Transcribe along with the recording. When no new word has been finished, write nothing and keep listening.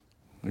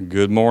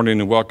Good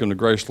morning and welcome to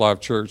Grace Life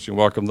Church, and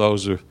welcome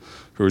those who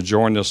are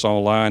joining us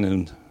online.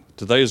 And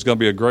today is going to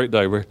be a great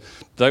day.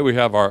 Today we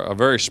have a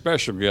very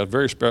special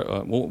guest,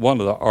 one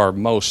of our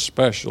most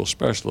special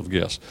of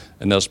guests,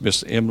 and that's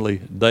Miss Emily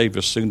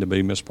Davis, soon to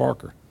be Miss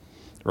Parker.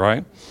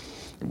 Right?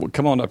 Well,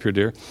 come on up here,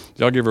 dear.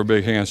 Y'all give her a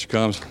big hand. She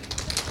comes.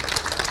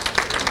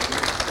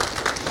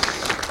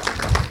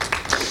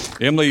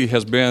 Emily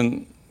has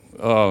been.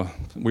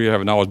 We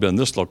haven't always been in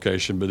this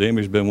location, but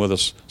Emily's been with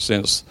us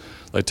since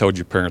they told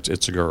your parents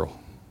it's a girl,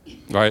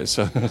 right?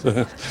 So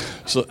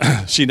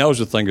she knows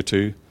a thing or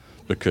two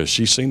because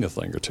she's seen a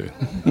thing or two.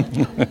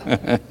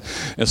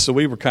 And so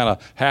we were kind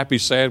of happy,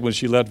 sad when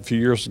she left a few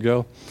years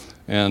ago,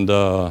 and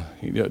to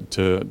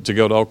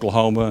go to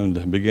Oklahoma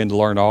and begin to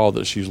learn all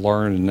that she's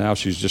learned, and now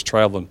she's just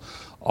traveling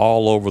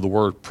all over the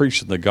world,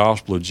 preaching the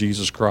gospel of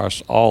Jesus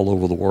Christ all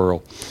over the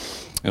world.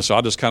 And so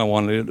I just kind of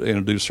wanted to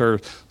introduce her.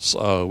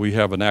 We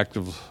have an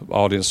active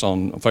audience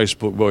on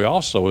Facebook, but we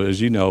also, as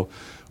you know,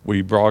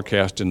 we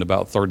broadcast in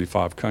about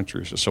 35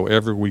 countries. So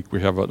every week we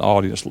have an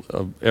audience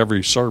of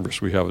every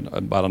service. We have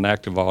about an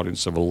active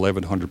audience of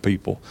 1,100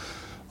 people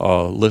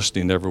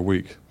listening every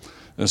week.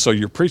 And so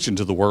you're preaching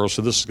to the world,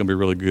 so this is going to be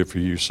really good for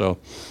you. So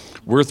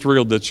we're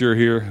thrilled that you're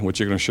here and what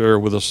you're going to share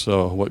with us,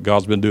 what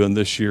God's been doing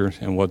this year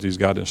and what He's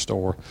got in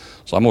store.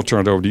 So I'm going to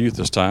turn it over to you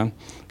this time.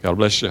 God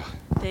bless you.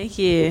 Thank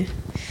you.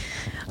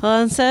 Well,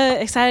 I'm so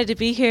excited to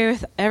be here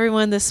with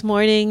everyone this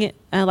morning.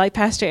 Like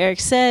Pastor Eric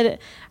said,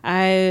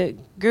 I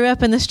grew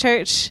up in this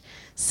church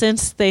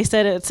since they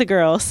said it's a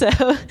girl.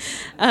 So,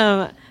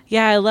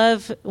 I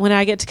love when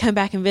I get to come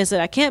back and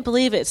visit. I can't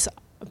believe it's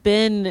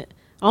been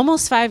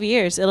almost 5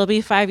 years. It'll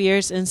be 5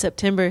 years in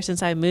September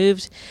since I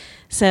moved.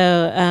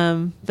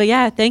 So,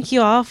 thank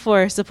you all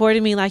for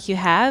supporting me like you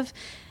have.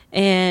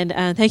 And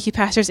thank you,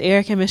 Pastors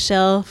Eric and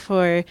Michelle,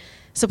 for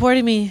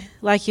supporting me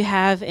like you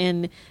have.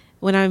 And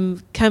when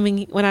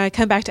I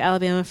come back to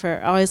Alabama,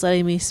 for always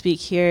letting me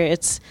speak here.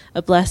 It's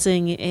a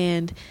blessing,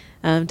 and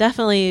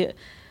definitely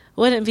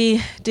wouldn't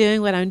be doing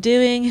what I'm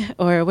doing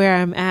or where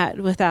I'm at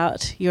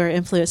without your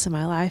influence in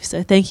my life.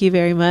 So thank you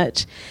very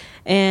much.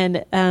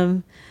 And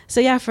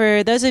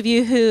for those of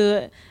you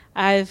who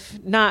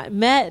I've not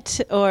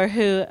met or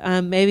who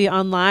maybe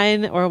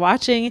online or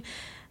watching,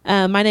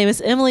 my name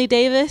is Emily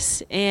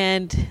Davis,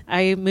 and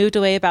I moved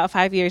away about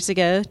 5 years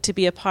ago to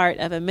be a part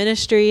of a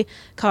ministry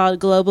called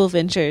Global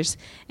Ventures,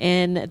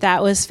 and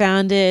that was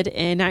founded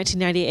in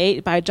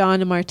 1998 by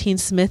John and Martine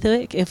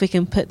Smithwick, if we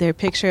can put their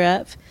picture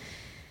up.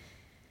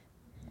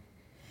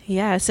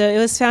 Yeah, so it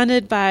was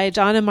founded by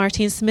John and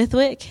Martine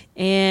Smithwick,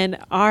 and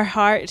our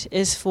heart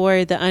is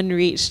for the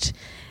unreached.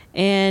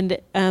 And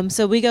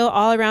so we go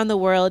all around the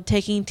world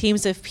taking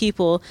teams of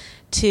people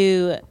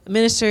to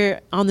minister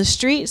on the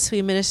streets.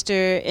 We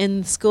minister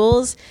in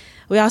schools.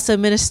 We also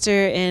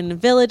minister in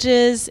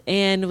villages,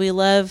 and we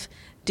love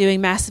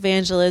doing mass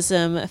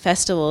evangelism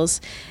festivals.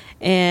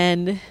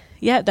 And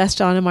that's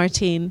John and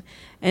Martine.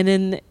 And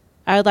then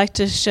I would like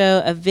to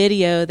show a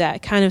video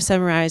that kind of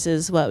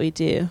summarizes what we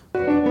do.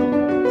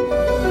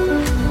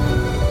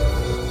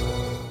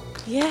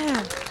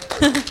 Yeah.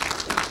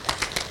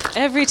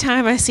 Every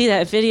time I see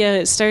that video,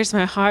 it stirs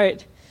my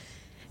heart.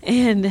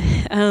 And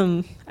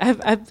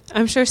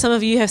I'm sure some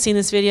of you have seen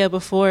this video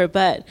before,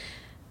 but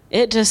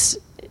it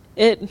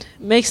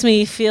makes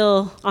me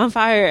feel on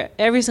fire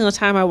every single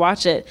time I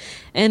watch it.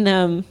 And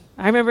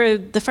I remember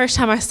the first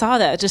time I saw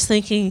that, just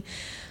thinking,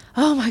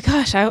 oh my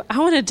gosh, I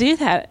want to do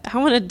that. I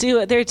want to do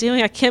what they're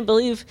doing. I can't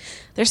believe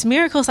there's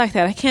miracles like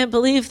that. I can't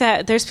believe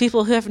that there's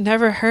people who have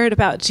never heard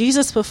about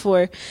Jesus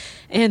before.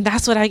 And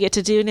that's what I get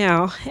to do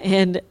now.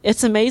 And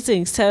it's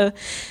amazing. So,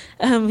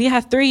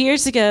 3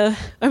 years ago,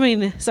 I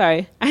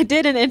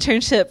did an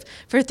internship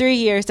for 3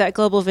 years at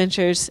Global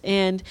Ventures.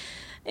 And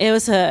it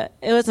was an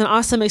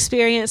awesome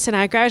experience. And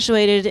I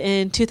graduated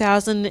in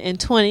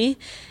 2020.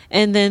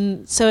 And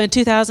then, so in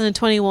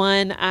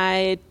 2021,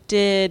 I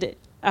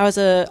was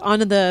a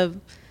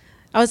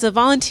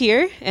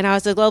volunteer, and I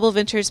was a Global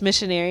Ventures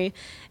missionary.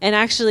 And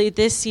actually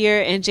this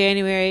year in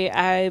January,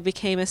 I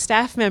became a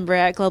staff member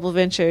at Global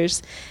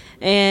Ventures.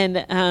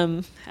 And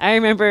I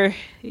remember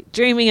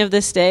dreaming of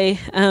this day.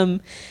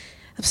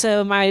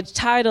 So my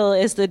title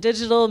is the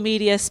Digital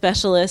Media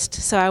Specialist.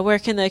 So I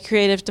work in the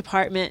creative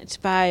department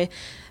by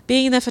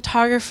being the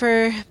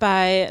photographer,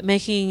 by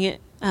making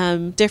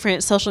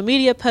different social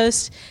media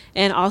posts,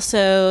 and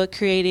also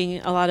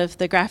creating a lot of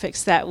the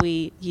graphics that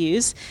we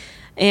use.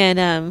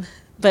 And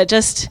but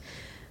just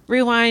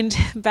rewind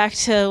back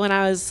to when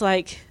I was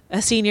like a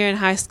senior in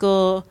high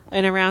school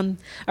and around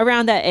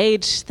that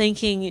age,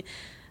 thinking,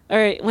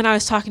 or when I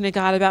was talking to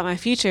God about my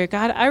future,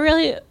 God, I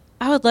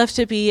would love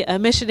to be a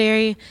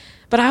missionary,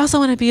 but I also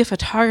want to be a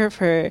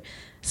photographer.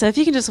 So if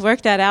you can just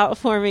work that out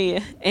for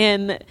me.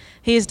 And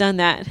He's done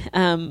that.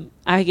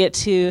 I get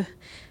to,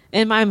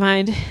 in my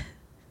mind,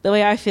 the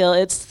way I feel,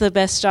 it's the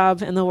best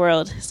job in the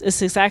world.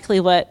 It's exactly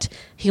what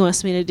He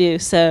wants me to do.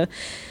 So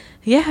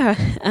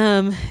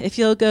if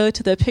you'll go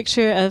to the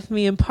picture of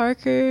me and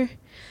Parker.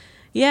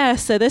 Yeah,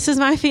 so this is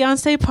my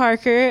fiance,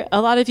 Parker.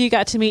 A lot of you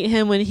got to meet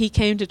him when he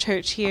came to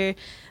church here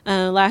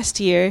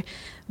last year.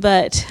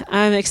 But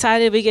I'm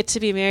excited we get to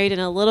be married in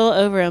a little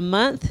over a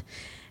month.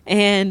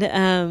 And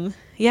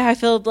I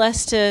feel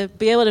blessed to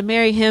be able to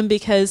marry him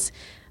because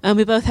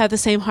we both have the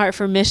same heart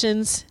for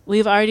missions.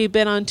 We've already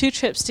been on 2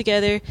 trips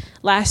together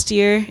last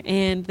year,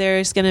 and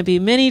there's going to be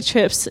many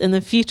trips in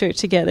the future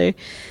together.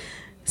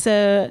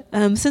 So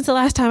since the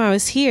last time I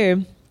was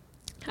here,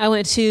 I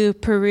went to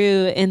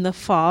Peru in the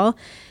fall,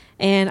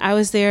 and I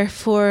was there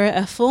for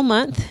a full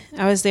month.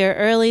 I was there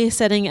early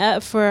setting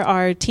up for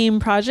our team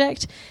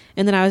project,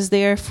 and then I was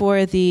there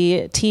for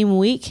the team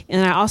week,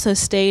 and I also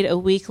stayed a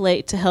week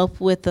late to help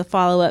with the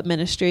follow-up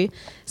ministry.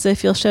 So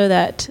if you'll show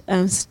that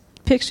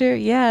picture,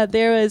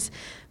 there was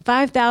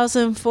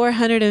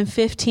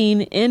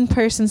 5,415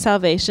 in-person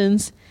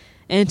salvations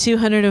and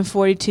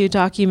 242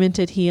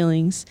 documented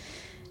healings.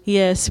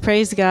 Yes,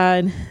 praise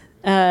God.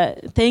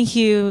 Thank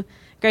you,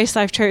 Grace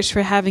Life Church,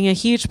 for having a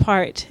huge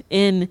part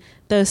in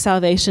those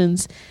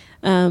salvations.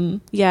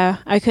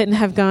 I couldn't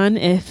have gone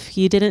if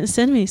you didn't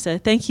send me, so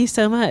thank you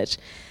so much.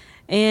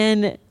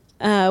 And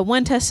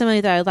one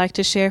testimony that I'd like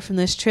to share from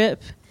this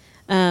trip,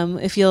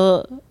 if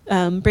you'll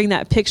bring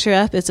that picture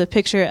up, it's a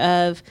picture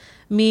of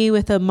me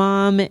with a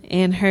mom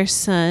and her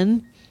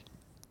son.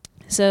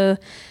 So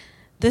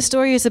this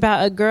story is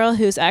about a girl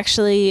who's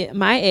actually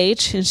my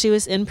age, and she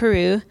was in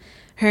Peru.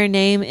 Her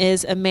name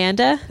is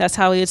Amanda. That's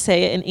how we would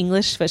say it in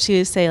English, but she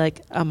would say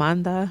like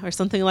Amanda or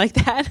something like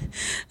that.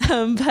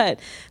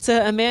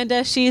 So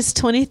Amanda, she's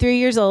 23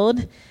 years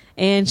old,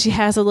 and she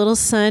has a little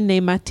son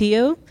named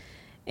Mateo.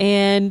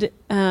 And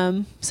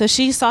so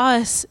she saw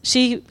us.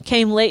 She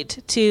came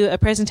late to a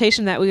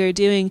presentation that we were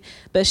doing,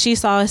 but she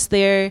saw us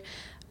there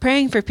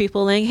praying for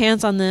people, laying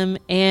hands on them,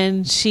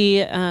 and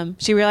she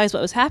realized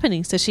what was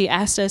happening. So she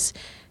asked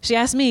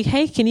me,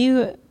 hey, can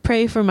you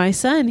pray for my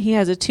son? He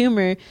has a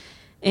tumor.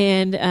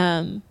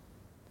 And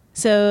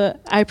so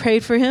I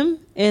prayed for him,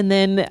 and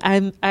then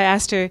I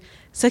asked her,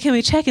 so can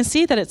we check and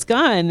see that it's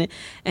gone?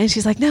 And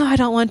she's like, no, I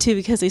don't want to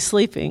because he's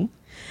sleeping.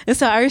 And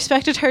so I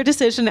respected her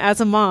decision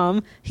as a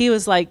mom. He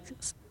was like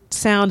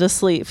sound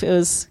asleep. It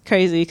was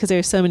crazy because there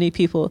were so many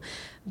people.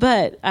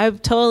 But I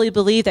totally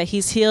believe that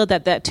he's healed,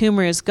 that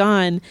tumor is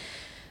gone.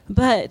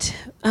 But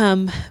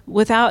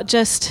without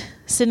just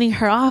sending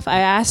her off, I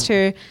asked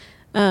her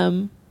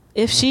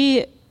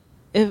if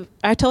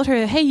I told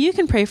her, hey, you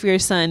can pray for your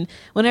son.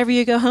 Whenever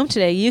you go home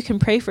today, you can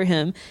pray for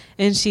him.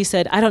 And she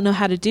said, I don't know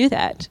how to do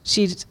that.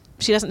 She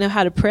doesn't know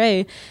how to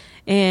pray.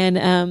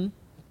 And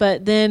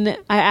but then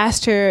I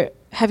asked her,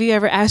 have you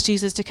ever asked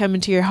Jesus to come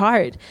into your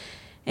heart?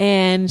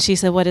 And she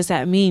said, what does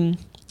that mean?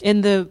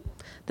 And the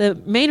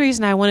main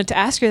reason I wanted to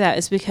ask her that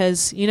is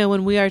because,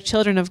 when we are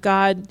children of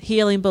God,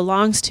 healing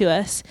belongs to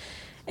us.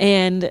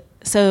 And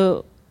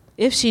so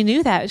if she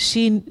knew that,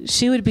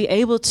 she would be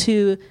able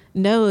to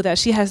know that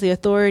she has the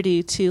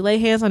authority to lay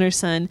hands on her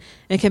son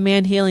and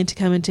command healing to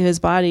come into his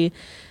body.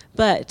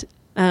 But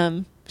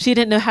she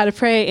didn't know how to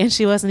pray, and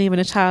she wasn't even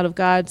a child of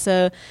God.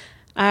 So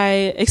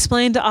I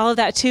explained all of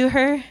that to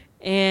her,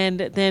 and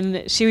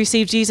then she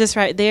received Jesus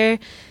right there.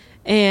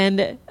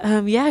 And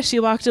she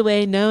walked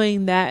away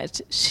knowing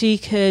that she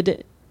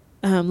could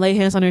lay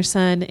hands on her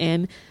son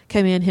and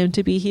command him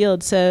to be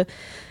healed. So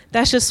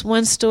that's just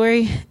one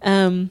story.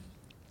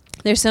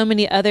 There's so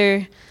many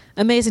other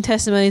amazing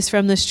testimonies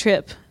from this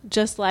trip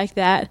just like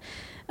that.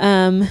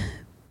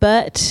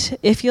 But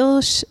if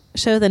you'll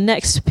show the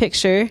next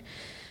picture.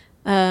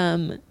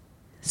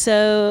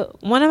 So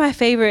one of my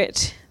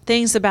favorite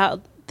things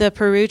about the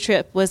Peru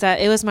trip was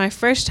that it was my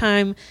first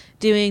time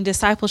doing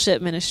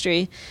discipleship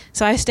ministry.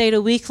 So I stayed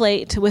a week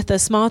late with a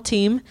small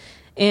team,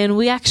 and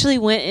we actually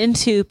went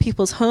into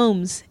people's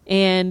homes,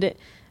 and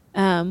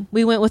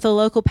we went with a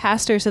local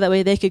pastor so that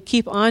way they could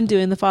keep on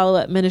doing the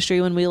follow-up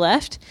ministry when we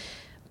left.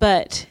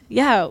 But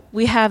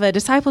we have a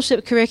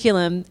discipleship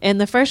curriculum, and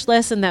the first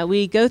lesson that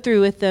we go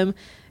through with them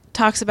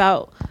talks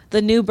about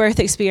the new birth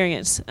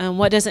experience.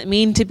 What does it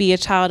mean to be a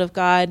child of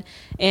God?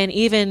 And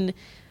even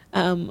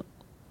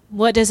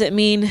what does it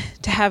mean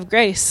to have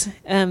grace?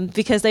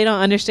 Because they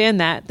don't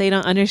understand that. They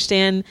don't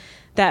understand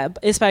that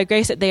it's by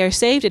grace that they are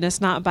saved, and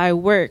it's not by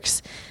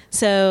works.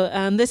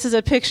 So this is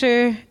a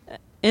picture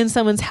in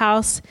someone's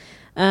house.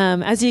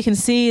 As you can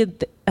see,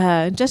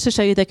 just to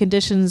show you the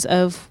conditions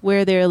of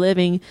where they're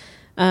living,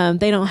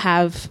 they don't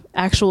have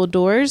actual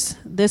doors.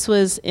 This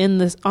was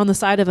on the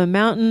side of a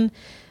mountain.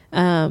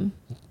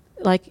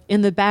 Like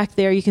in the back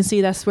there, you can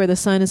see that's where the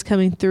sun is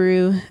coming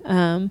through.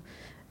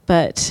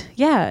 But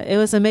it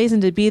was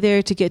amazing to be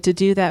there, to get to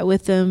do that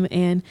with them,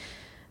 and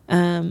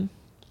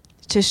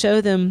to show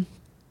them.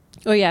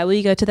 Will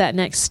you go to that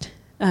next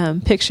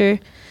picture?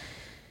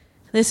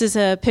 This is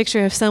a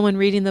picture of someone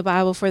reading the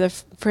Bible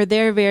for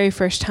their very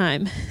first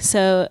time.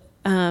 So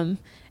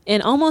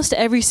in almost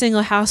every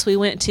single house we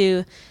went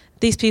to,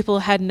 these people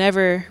had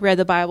never read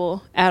the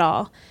Bible at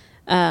all.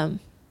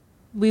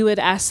 We would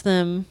ask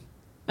them.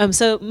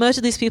 So most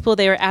of these people,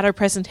 they were at our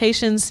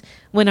presentations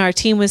when our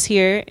team was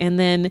here, and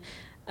then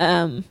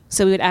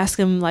so we would ask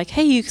them like,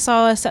 hey, you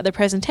saw us at the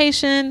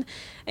presentation.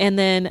 And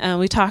then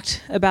we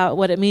talked about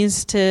what it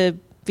means to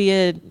be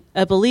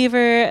a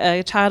believer,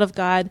 a child of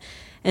God.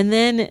 And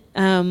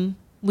then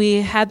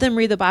we had them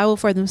read the Bible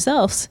for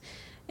themselves.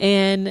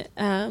 And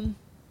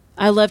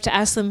I love to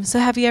ask them, so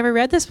have you ever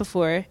read this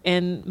before?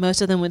 And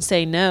most of them would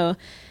say no.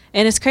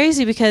 And it's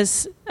crazy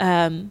because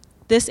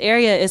this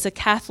area is a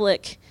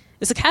Catholic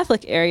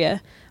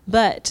area,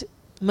 but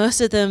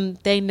most of them,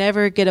 they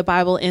never get a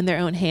Bible in their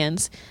own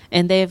hands.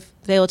 And they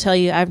will tell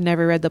you, I've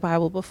never read the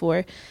Bible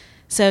before.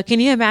 So can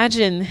you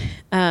imagine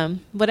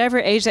whatever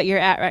age that you're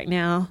at right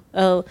now,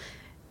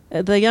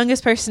 the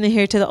youngest person in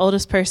here to the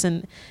oldest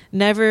person,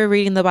 never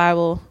reading the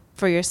Bible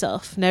for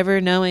yourself,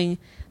 never knowing.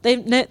 They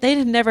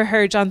had never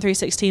heard John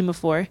 3:16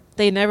 before.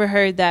 They never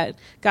heard that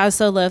God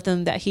so loved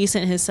them that he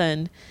sent his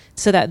son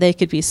so that they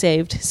could be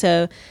saved.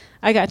 So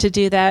I got to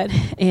do that,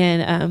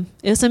 and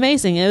it was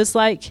amazing. It was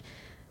like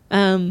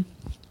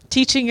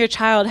teaching your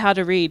child how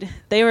to read.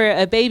 They were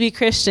a baby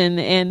Christian,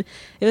 and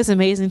it was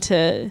amazing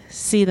to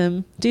see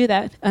them do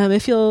that.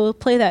 If you'll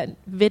play that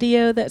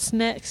video that's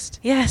next.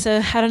 Yeah,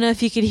 so I don't know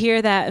if you could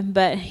hear that,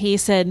 but he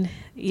said,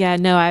 yeah,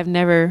 no, I've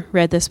never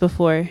read this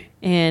before.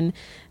 And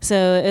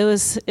so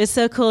it's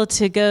so cool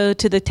to go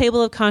to the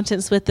table of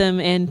contents with them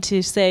and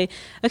to say,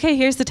 okay,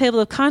 here's the table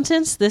of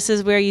contents. This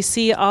is where you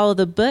see all of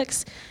the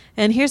books.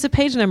 And here's the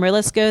page number.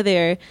 Let's go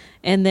there.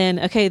 And then,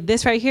 okay,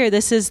 this right here,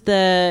 this is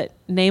the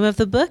name of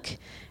the book.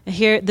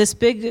 Here, this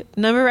big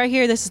number right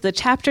here, this is the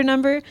chapter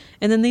number.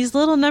 And then these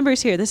little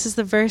numbers here, this is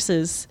the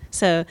verses.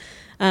 So,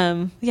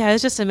 yeah,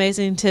 it's just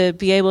amazing to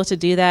be able to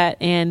do that.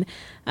 And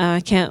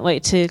I can't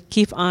wait to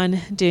keep on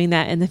doing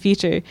that in the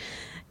future.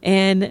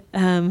 And,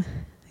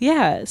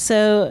 yeah,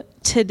 so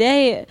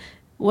today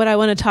what I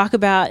want to talk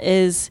about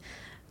is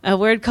a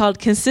word called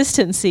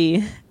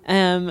consistency.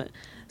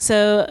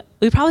 So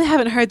we probably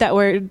haven't heard that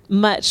word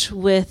much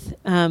with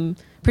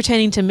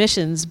pertaining to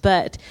missions,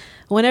 but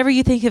whenever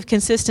you think of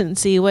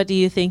consistency, what do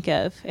you think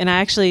of? And I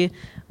actually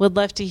would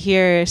love to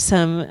hear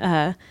some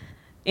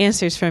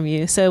answers from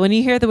you. So when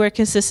you hear the word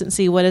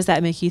consistency, what does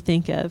that make you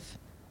think of? Does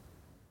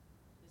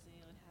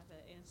anyone have an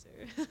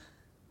answer?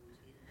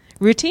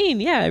 Routine,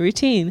 yeah,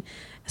 routine.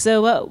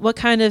 So what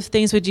kind of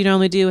things would you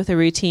normally do with a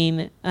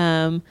routine?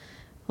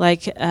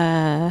 Like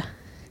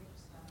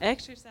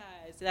exercise.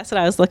 That's what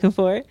I was looking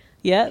for.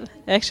 Yep,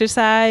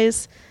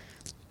 exercise,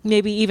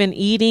 maybe even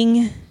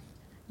eating,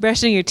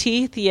 brushing your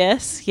teeth.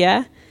 Yes,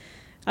 yeah.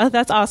 Oh,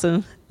 that's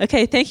awesome.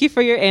 Okay, thank you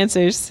for your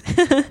answers.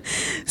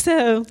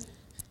 So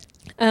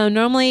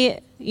normally,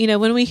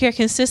 when we hear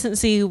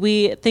consistency,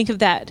 we think of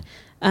that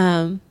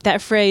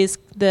phrase,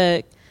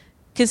 the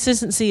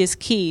consistency is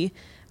key,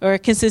 or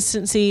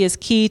consistency is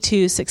key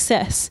to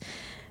success.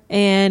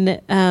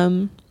 And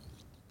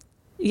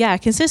yeah,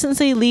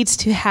 consistency leads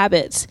to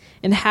habits,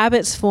 and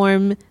habits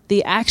form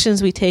the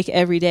actions we take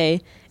every day,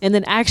 and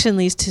then action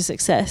leads to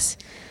success.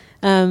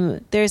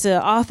 There's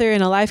an author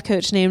and a life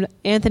coach named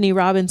Anthony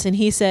Robbins, and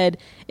he said,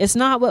 it's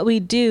not what we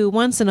do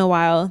once in a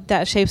while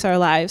that shapes our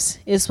lives,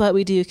 it's what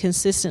we do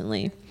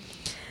consistently.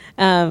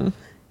 Yeah,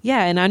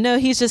 and I know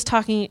he's just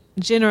talking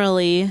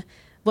generally,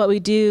 what we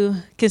do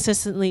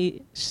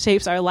consistently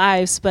shapes our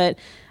lives, but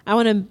I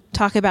want to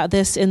talk about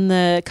this in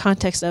the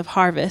context of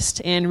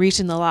harvest and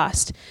reaching the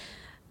lost.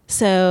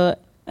 So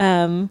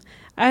I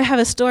have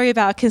a story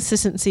about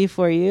consistency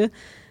for you.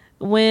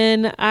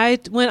 When I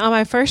went on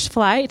my first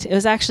flight, it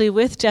was actually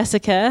with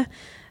Jessica.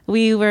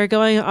 We were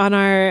going on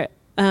our,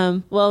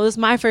 it was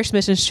my first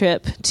missions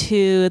trip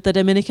to the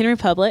Dominican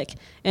Republic,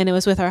 and it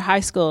was with our high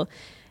school.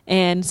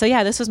 And so,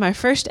 yeah, this was my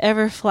first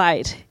ever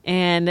flight,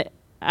 and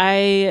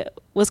I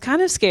was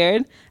kind of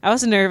scared. I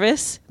was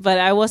nervous, but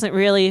I wasn't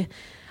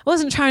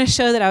trying to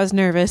show that I was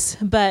nervous,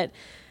 but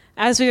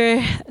as we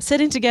were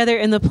sitting together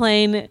in the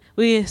plane,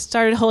 we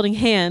started holding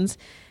hands,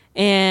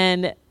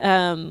 and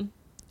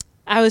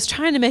I was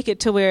trying to make it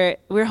to where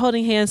we're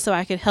holding hands so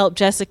I could help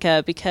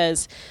Jessica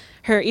because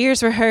her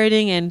ears were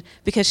hurting and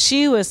because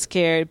she was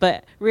scared,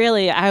 but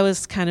really I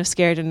was kind of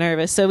scared and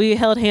nervous. So we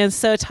held hands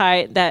so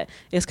tight that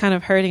it's kind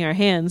of hurting our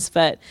hands.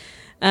 But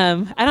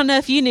I don't know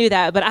if you knew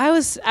that, but I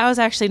was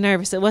actually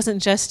nervous. It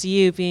wasn't just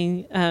you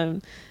being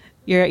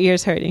your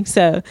ears hurting.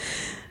 So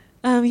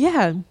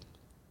yeah.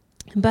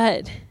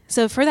 But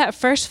so for that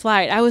first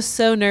flight, I was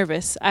so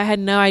nervous. I had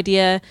no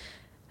idea,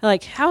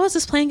 like, how is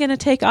this plane going to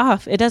take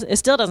off? It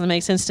still doesn't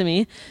make sense to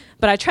me,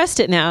 but I trust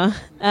it now.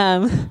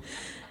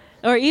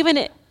 Or even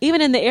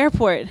in the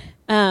airport,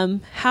 where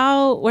am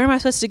I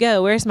supposed to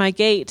go? Where's my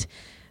gate?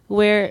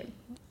 Where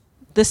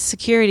the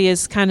security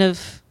is kind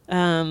of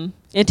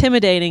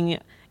intimidating.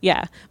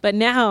 Yeah, but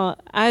now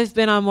I've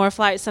been on more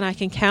flights than I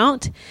can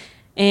count,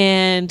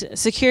 and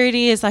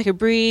security is like a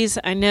breeze.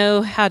 I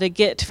know how to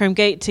get from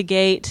gate to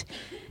gate.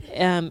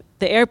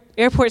 The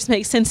airports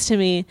make sense to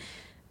me.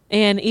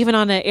 And even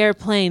on an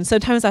airplane,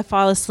 sometimes I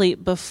fall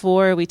asleep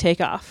before we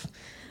take off.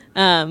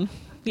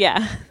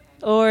 Yeah.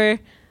 Or,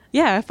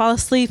 yeah, I fall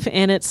asleep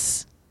and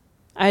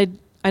I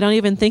don't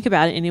even think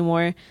about it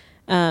anymore.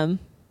 I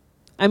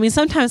mean,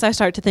 sometimes I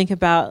start to think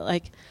about,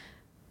 like,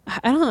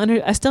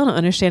 I still don't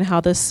understand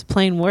how this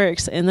plane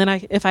works. And then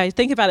if I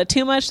think about it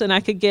too much, then I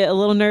could get a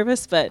little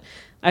nervous, but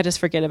I just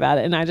forget about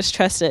it and I just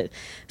trust it.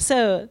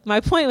 So my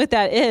point with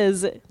that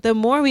is the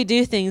more we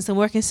do things, the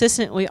more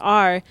consistent we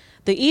are,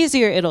 the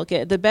easier it'll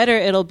get, the better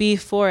it'll be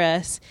for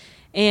us.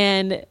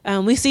 And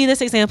we see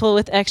this example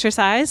with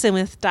exercise and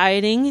with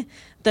dieting.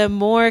 The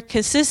more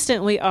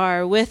consistent we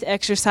are with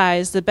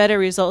exercise, the better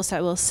results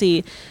that we'll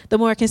see. The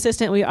more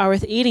consistent we are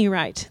with eating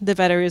right, the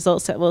better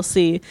results that we'll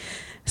see.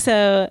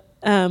 So,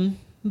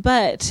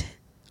 but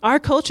our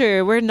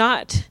culture, we're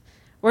not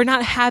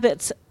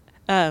habits.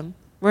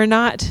 We're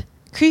not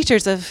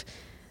creatures of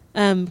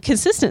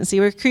consistency.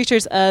 We're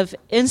creatures of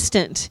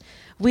instant.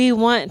 We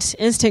want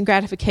instant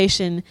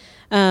gratification.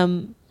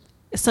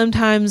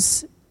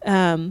 Sometimes,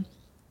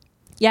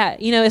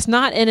 it's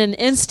not in an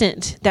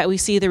instant that we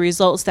see the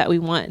results that we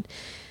want.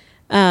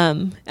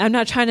 I'm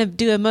not trying to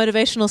do a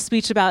motivational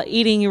speech about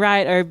eating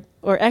right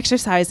or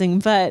exercising,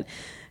 but,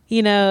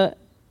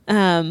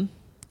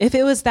 if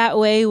it was that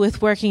way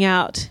with working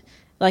out,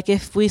 like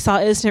if we saw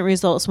instant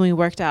results when we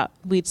worked out,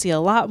 we'd see a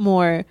lot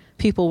more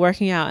people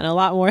working out and a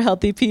lot more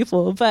healthy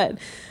people. But,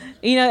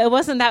 it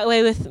wasn't that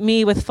way with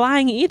me with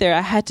flying either. I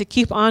had to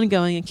keep on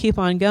going and keep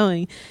on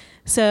going.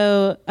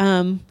 So,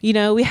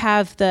 we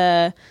have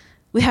the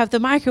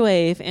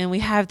microwave and we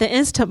have the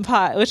Instant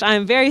Pot, which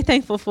I'm very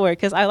thankful for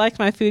because I like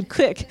my food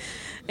quick.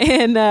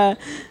 And then,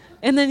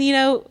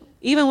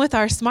 even with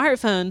our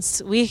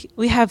smartphones,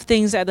 we have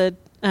things at the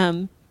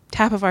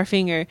tap of our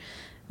finger.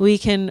 We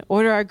can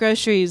order our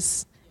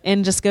groceries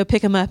and just go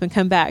pick them up and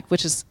come back,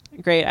 which is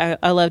great.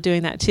 I love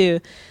doing that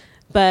too.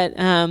 But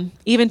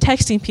even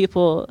texting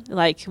people,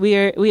 like we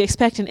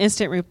expect an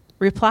instant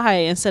reply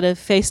instead of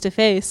face to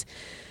face.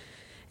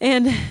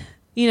 And,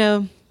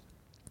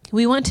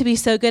 we want to be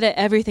so good at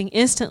everything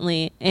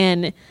instantly.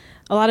 And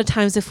a lot of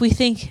times if we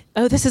think,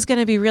 oh, this is going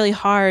to be really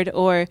hard,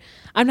 or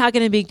I'm not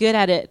going to be good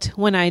at it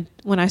when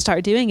I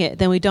start doing it,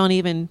 then we don't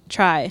even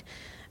try.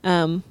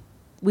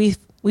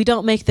 We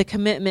don't make the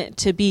commitment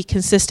to be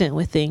consistent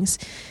with things.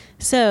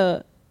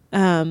 So,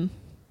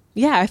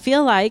 I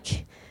feel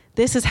like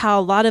this is how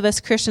a lot of us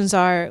Christians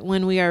are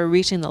when we are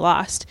reaching the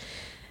lost.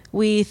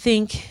 We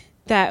think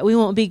that we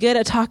won't be good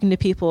at talking to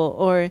people,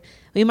 or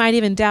we might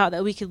even doubt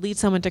that we could lead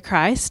someone to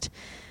Christ.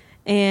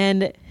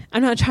 And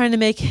I'm not trying to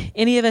make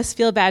any of us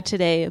feel bad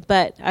today,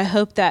 but I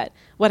hope that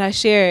what I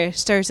share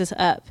stirs us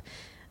up.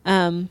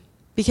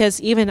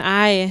 Because even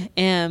I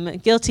am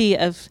guilty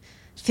of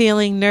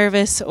feeling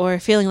nervous or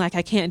feeling like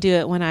I can't do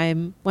it when I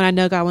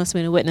know God wants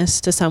me to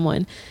witness to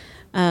someone.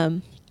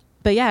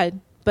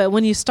 But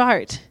when you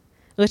start,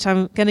 which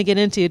I'm going to get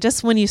into,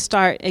 just when you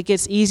start, it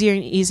gets easier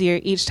and easier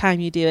each time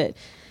you do it.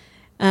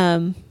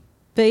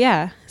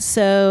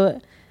 So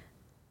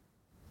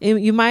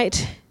you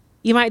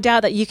might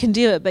doubt that you can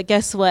do it, but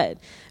guess what?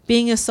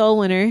 Being a soul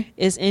winner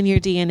is in your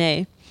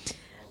DNA.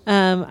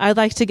 I'd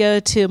like to go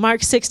to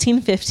Mark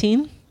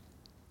 16:15.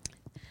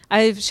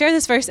 I share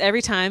this verse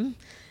every time,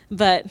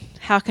 but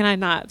how can I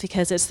not?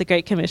 Because it's the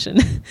Great Commission.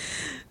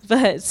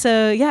 But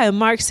so,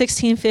 Mark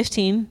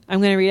 16:15.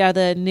 I'm going to read out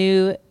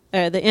the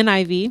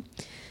NIV.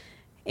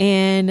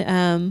 And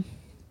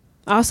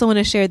I also want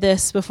to share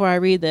this before I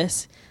read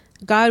this.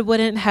 God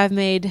wouldn't have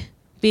made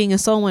being a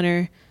soul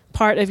winner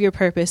part of your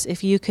purpose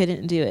if you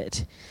couldn't do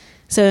it.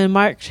 So in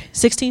Mark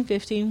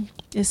 16:15,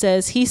 it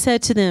says, He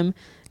said to them,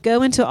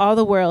 Go into all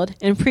the world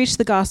and preach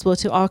the gospel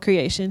to all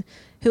creation.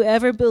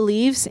 Whoever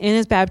believes and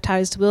is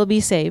baptized will be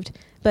saved,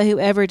 but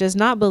whoever does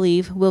not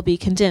believe will be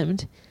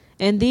condemned.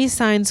 And these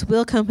signs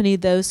will accompany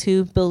those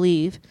who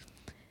believe.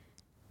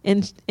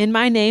 In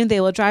my name they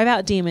will drive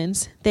out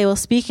demons. They will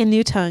speak in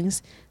new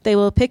tongues. They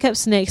will pick up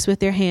snakes with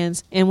their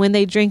hands. And when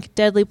they drink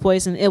deadly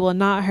poison, it will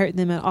not hurt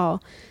them at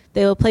all.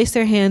 They will place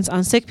their hands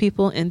on sick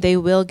people and they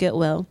will get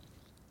well.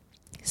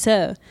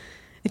 So,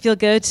 if you'll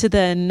go to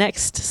the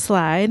next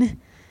slide.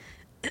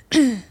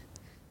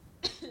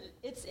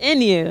 It's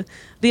in you.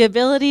 The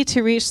ability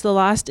to reach the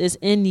lost is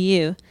in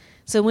you.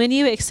 So when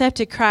you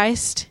accepted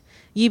Christ,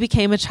 you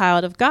became a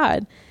child of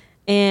God.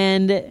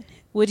 And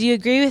would you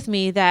agree with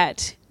me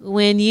that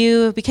when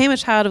you became a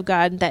child of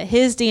God, that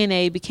his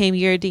DNA became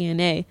your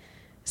DNA?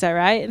 Is that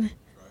right?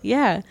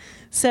 Yeah.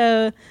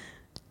 So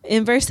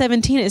in verse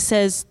 17, it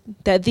says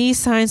that these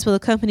signs will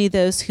accompany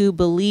those who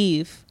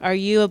believe. Are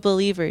you a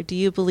believer? Do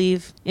you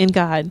believe in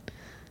God?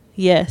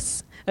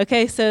 Yes.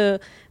 Okay, so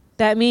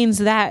that means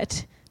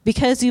that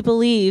because you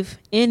believe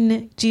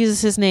in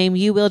Jesus' name,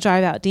 you will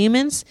drive out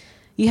demons.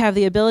 You have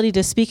the ability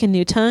to speak in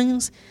new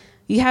tongues.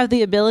 You have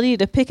the ability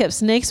to pick up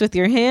snakes with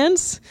your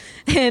hands.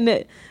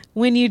 And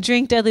when you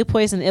drink deadly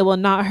poison, it will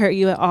not hurt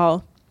you at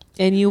all.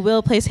 And you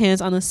will place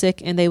hands on the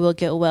sick and they will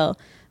get well.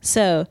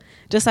 So,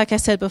 just like I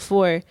said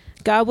before,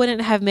 God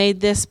wouldn't have made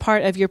this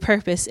part of your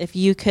purpose if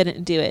you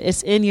couldn't do it.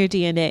 It's in your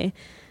DNA.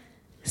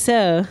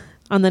 So,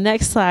 on the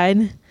next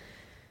slide.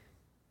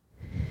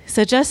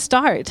 So just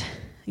start.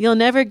 You'll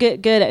never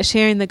get good at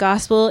sharing the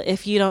gospel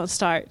if you don't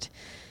start.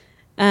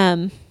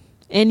 And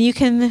you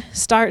can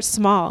start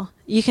small.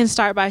 You can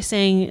start by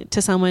saying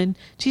to someone,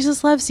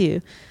 Jesus loves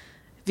you.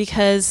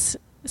 Because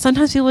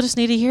sometimes people just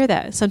need to hear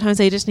that. Sometimes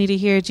they just need to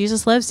hear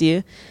Jesus loves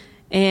you.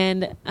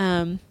 And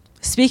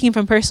speaking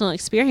from personal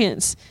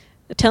experience,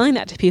 telling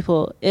that to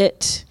people,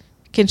 it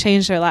can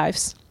change their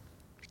lives.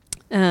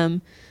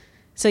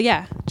 So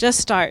yeah, just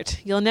start.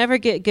 You'll never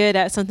get good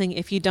at something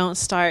if you don't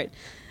start.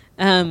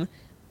 I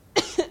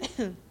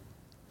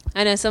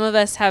know some of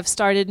us have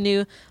started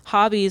new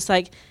hobbies.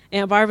 Like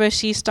Aunt Barbara,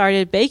 she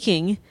started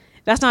baking.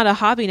 That's not a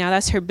hobby now,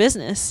 that's her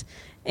business.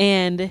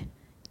 And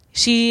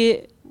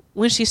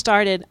when she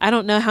started, I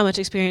don't know how much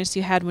experience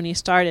you had when you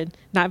started.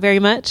 Not very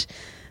much.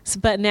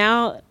 But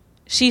now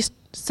she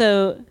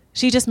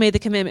just made the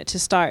commitment to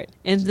start.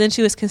 And then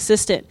she was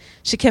consistent.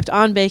 She kept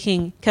on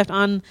baking, kept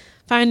on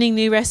finding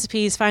new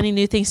recipes, finding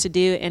new things to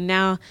do. And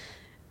now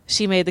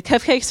she made the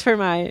cupcakes for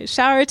my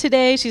shower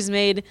today. She's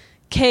made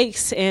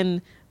cakes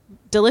and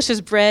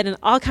delicious bread and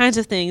all kinds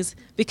of things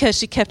because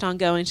she kept on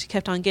going. She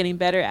kept on getting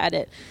better at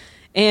it.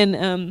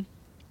 And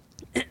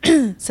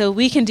so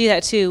we can do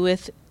that too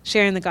with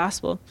sharing the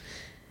gospel.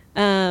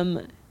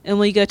 And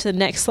will you go to the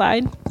next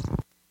slide?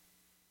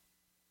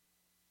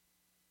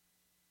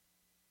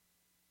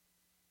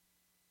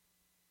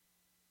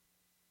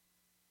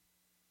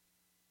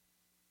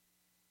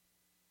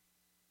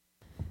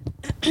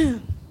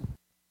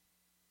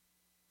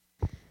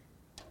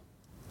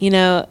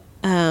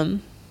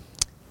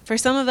 For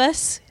some of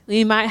us,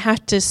 we might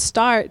have to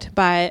start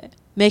by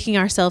making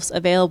ourselves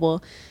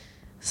available.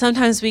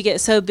 Sometimes we get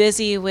so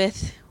busy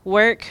with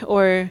work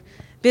or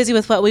busy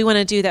with what we want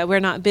to do that we're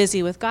not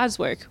busy with God's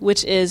work,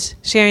 which is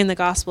sharing the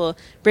gospel,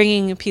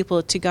 bringing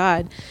people to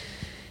God.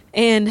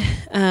 And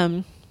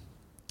I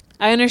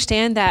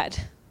understand that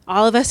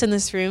all of us in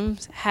this room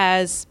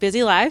has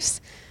busy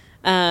lives.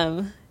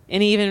 And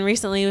even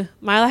recently,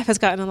 my life has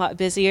gotten a lot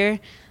busier.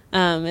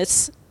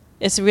 It's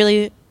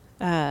really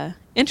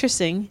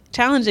interesting,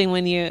 challenging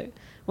when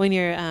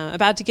you're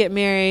about to get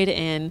married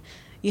and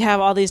you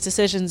have all these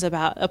decisions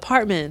about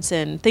apartments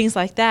and things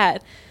like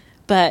that.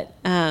 But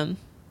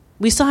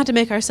we still have to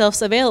make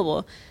ourselves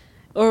available.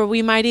 Or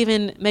we might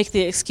even make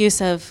the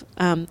excuse of,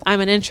 I'm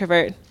an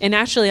introvert. And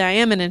naturally, I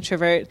am an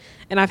introvert.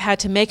 And I've had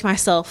to make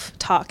myself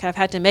talk. I've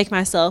had to make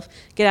myself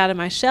get out of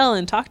my shell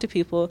and talk to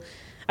people.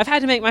 I've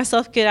had to make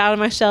myself get out of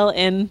my shell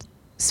and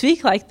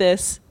speak like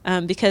this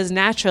because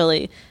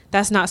naturally,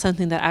 that's not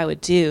something that I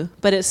would do.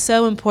 But it's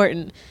so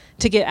important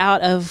to get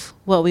out of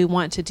what we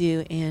want to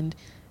do and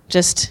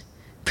just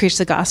preach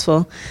the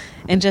gospel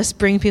and just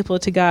bring people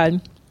to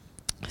God.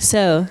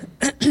 So,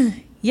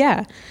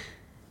 yeah.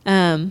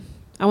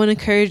 I want to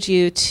encourage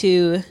you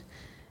to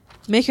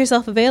make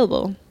yourself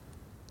available.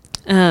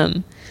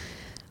 I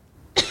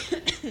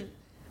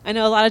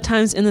know a lot of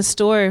times in the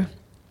store,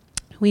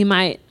 we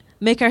might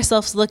make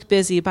ourselves look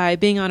busy by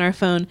being on our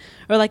phone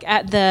or like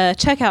at the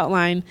checkout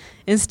line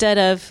instead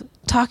of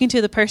talking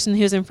to the person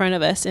who's in front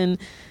of us and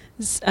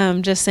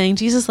just saying,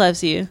 Jesus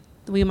loves you.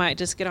 We might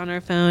just get on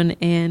our phone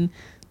and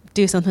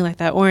do something like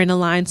that or in a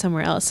line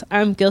somewhere else.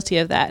 I'm guilty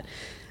of that.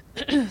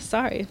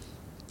 Sorry.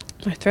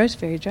 My throat's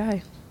very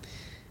dry.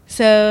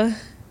 So,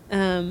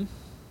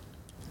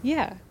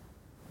 yeah.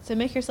 So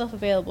make yourself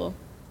available.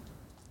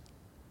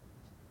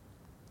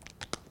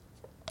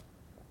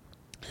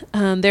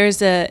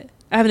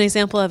 I have an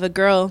example of a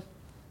girl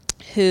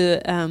who,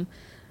 I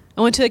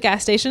went to a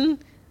gas station.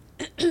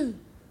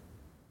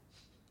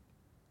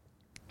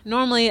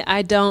 Normally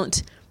I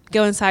don't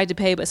go inside to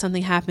pay, but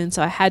something happened,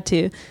 so I had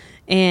to.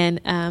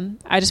 And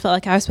I just felt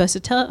like I was supposed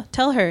to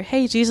tell her,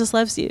 hey, Jesus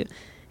loves you.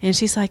 And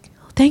she's like,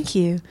 oh, thank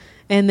you.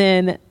 And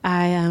then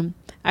I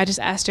just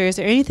asked her, is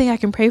there anything I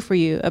can pray for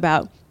you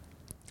about?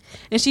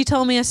 And she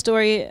told me a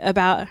story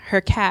about her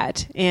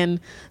cat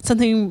and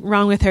something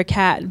wrong with her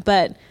cat.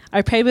 But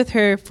I prayed with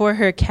her for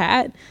her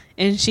cat,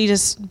 and she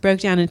just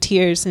broke down in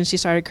tears, and she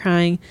started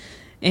crying.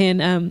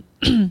 And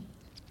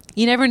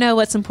you never know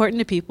what's important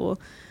to people.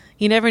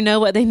 You never know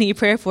what they need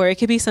prayer for. It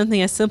could be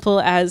something as simple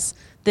as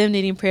them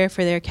needing prayer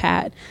for their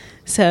cat.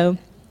 So,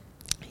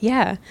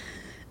 yeah.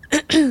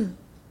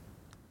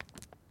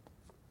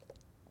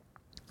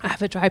 I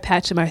have a dry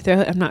patch in my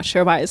throat. I'm not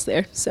sure why it's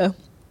there, so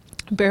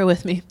bear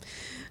with me.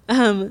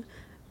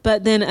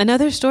 But then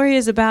another story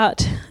is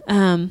about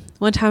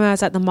one time I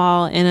was at the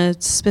mall in a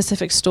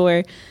specific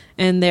store,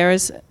 and there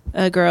was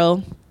a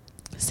girl,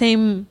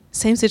 same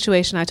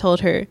situation. I told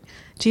her,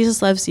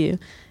 Jesus loves you.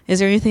 Is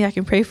there anything I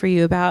can pray for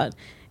you about?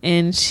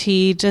 And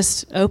she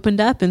just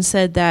opened up and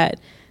said that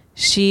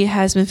she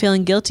has been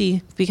feeling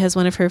guilty because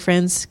one of her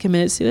friends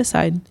committed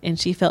suicide, and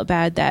she felt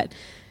bad that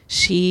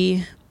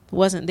she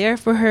wasn't there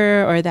for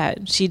her or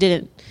that she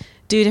didn't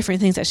do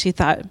different things that she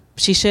thought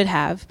she should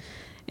have.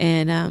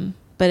 And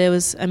but it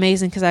was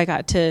amazing because I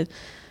got to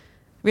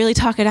really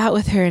talk it out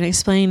with her and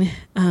explain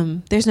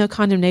there's no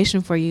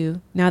condemnation for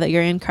you now that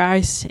you're in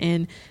Christ,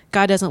 and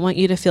God doesn't want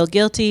you to feel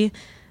guilty.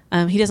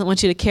 He doesn't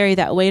want you to carry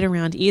that weight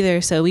around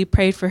either. So we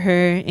prayed for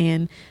her,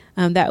 and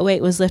that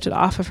weight was lifted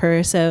off of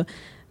her. So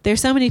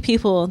there's so many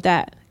people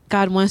that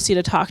God wants you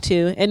to talk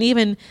to. And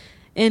even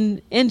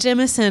in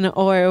Jemison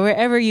or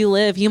wherever you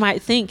live, you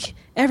might think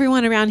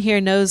everyone around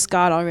here knows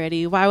God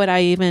already. Why would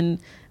I even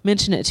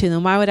mention it to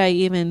them? Why would I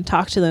even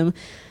talk to them?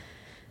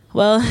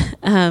 Well,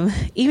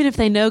 even if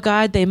they know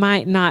God, they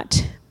might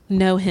not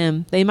know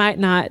him. They might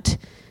not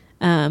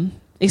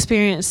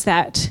experience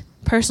that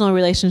personal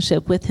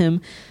relationship with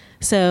him.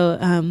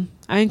 So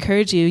I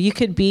encourage you, you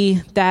could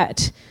be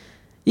that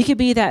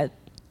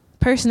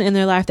person in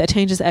their life that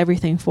changes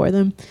everything for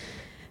them.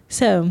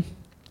 So,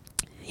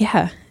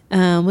 yeah.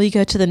 Will you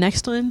go to the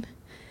next one?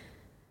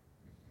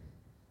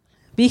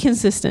 Be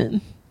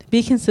consistent.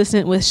 Be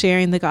consistent with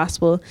sharing the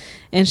gospel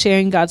and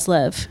sharing God's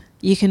love.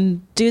 You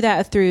can do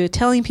that through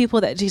telling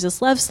people that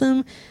Jesus loves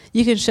them.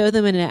 You can show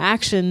them in an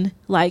action,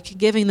 like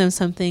giving them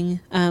something,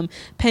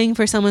 paying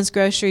for someone's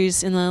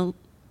groceries in the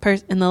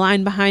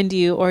line behind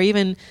you, or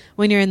even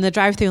when you're in the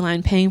drive-through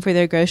line, paying for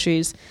their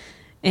groceries.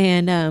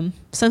 And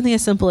something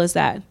as simple as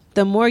that.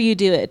 The more you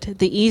do it,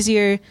 the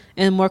easier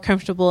and more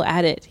comfortable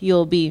at it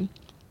you'll be.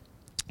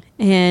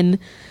 And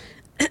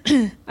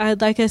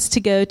I'd like us to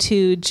go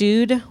to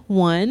Jude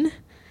 1,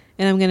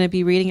 and I'm going to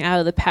be reading out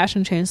of the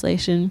Passion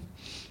Translation.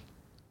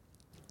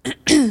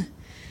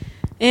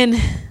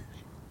 And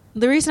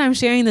the reason I'm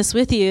sharing this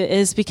with you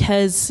is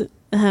because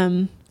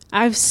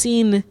I've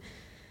seen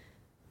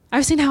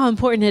how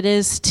important it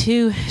is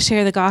to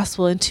share the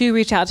gospel and to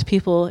reach out to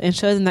people and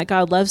show them that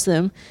God loves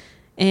them.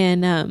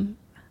 And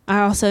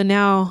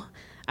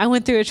I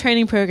went through a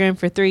training program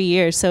for 3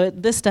 years, so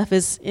this stuff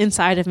is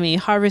inside of me.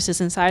 Harvest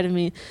is inside of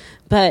me.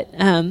 But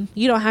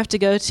you don't have to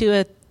go to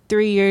a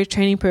 3-year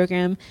training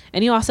program,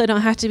 and you also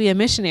don't have to be a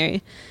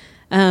missionary,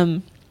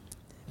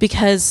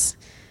 because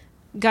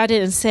God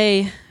didn't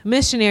say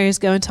missionaries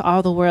go into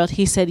all the world.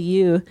 He said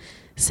you.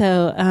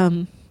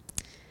 So,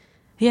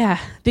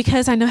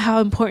 because I know how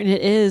important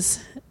it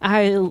is.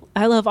 I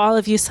love all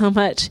of you so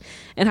much,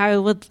 and I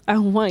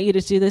want you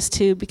to do this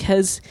too,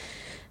 because,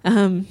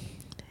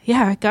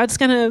 God's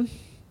gonna,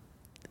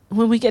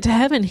 when we get to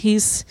heaven, I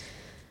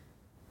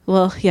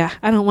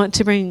don't want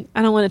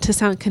it to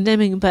sound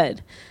condemning, but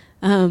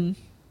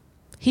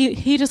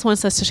he just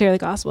wants us to share the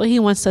gospel. He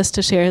wants us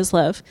to share his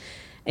love.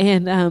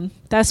 And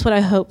that's what I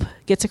hope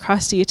gets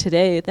across to you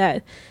today,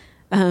 that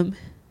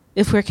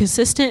if we're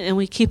consistent and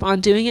we keep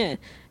on doing it,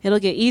 it'll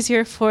get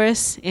easier for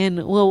us,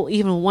 and we'll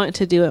even want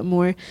to do it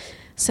more.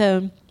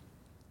 So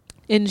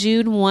in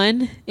Jude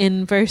 1,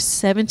 in verse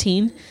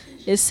 17,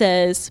 it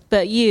says,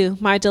 "But you,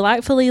 my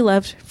delightfully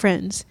loved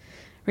friends,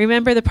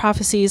 remember the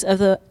prophecies of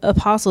the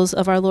apostles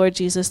of our Lord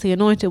Jesus, the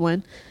Anointed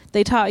One.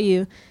 They taught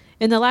you,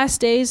 in the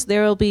last days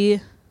there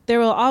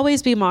will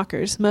always be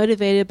mockers,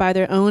 motivated by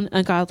their own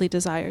ungodly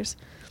desires."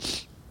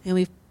 And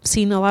we've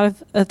seen a lot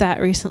of that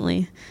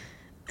recently.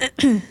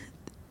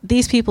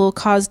 "These people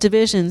cause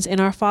divisions and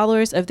are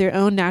followers of their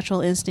own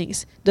natural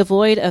instincts,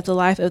 devoid of the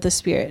life of the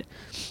Spirit.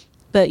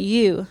 But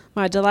you,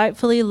 my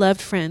delightfully loved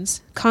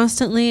friends,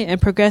 constantly and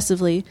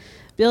progressively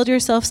build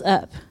yourselves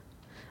up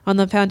on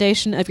the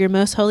foundation of your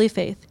most holy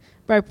faith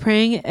by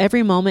praying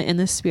every moment in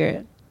the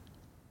Spirit."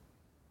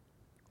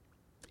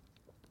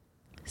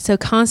 So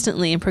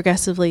constantly and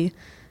progressively,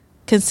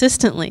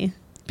 consistently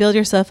build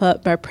yourself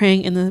up by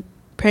praying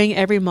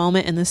every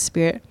moment in the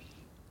Spirit.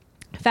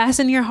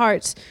 "Fasten your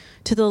hearts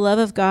to the love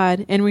of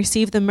God and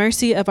receive the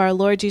mercy of our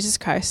Lord Jesus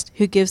Christ,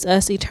 who gives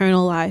us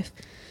eternal life."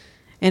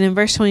 And in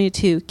verse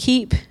 22,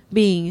 keep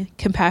being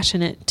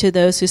compassionate to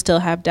those who still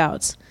have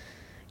doubts.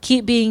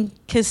 Keep being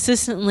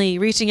consistently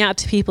reaching out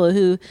to people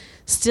who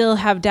still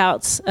have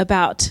doubts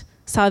about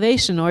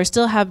salvation, or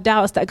still have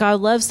doubts that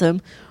God loves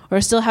them, or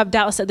still have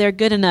doubts that they're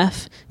good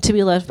enough to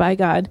be loved by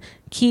God.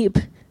 Keep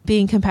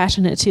being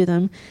compassionate to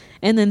them,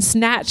 and then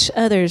snatch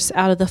others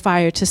out of the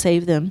fire to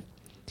save them.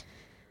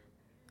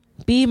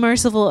 Be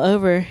merciful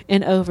over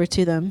and over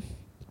to them.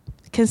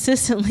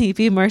 Consistently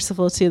be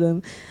merciful to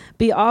them.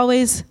 But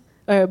always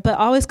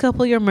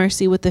couple your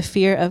mercy with the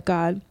fear of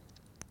God.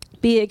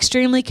 Be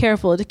extremely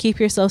careful to keep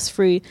yourselves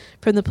free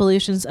from the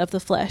pollutions of the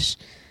flesh.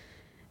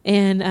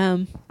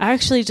 And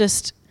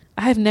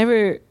I've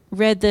never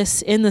read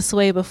this in this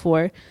way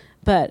before,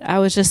 but I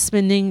was just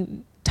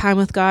spending time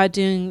with God,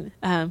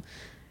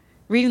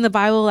 reading the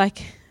Bible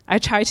like I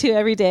try to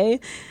every day,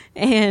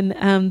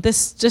 and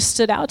this just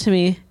stood out to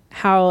me,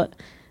 how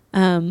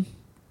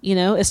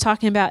it's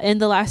talking about in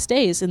the last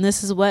days, and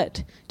this is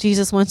what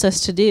Jesus wants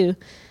us to do.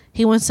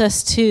 He wants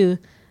us to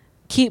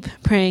keep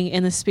praying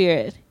in the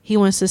Spirit. He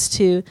wants us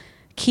to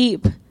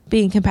keep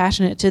being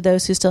compassionate to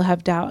those who still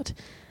have doubt.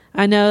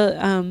 I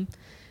know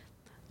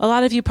a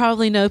lot of you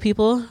probably know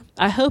people.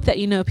 I hope that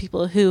you know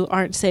people who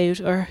aren't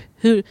saved, or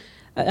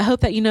I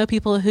hope that you know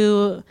people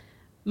who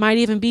might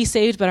even be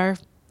saved but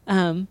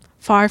are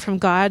far from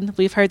God.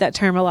 We've heard that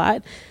term a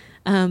lot,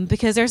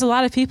 because there's a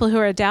lot of people who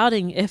are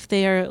doubting if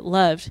they are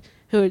loved,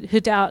 who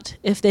doubt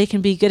if they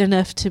can be good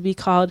enough to be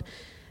called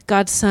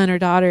God's son or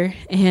daughter.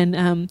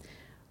 And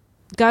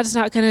God's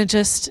not going to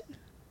just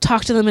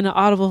talk to them in an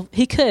audible,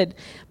 he could,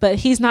 but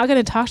he's not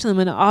going to talk to them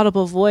in an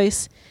audible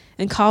voice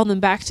and call them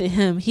back to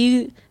him.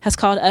 He has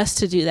called us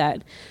to do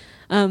that.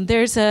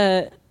 There's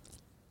a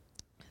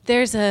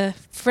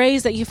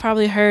phrase that you've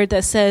probably heard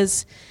that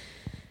says,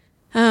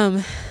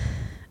 I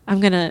I'm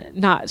going to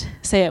not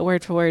say it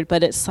word for word,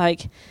 but it's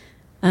like,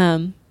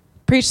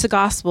 preach the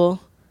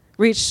gospel,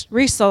 reach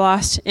the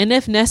lost, and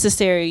if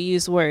necessary,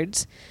 use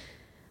words.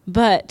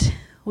 But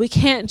we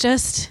can't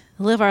just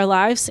live our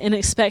lives and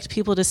expect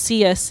people to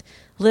see us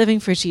living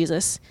for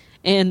Jesus.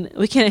 And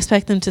we can't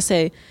expect them to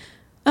say,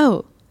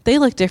 oh, they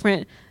look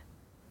different.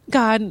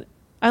 God,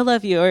 I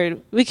love you. Or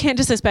we can't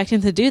just expect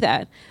him to do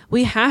that.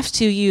 We have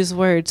to use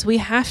words. We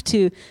have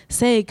to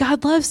say,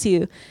 God loves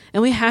you.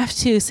 And we have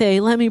to say,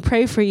 let me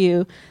pray for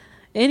you.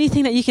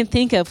 Anything that you can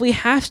think of, we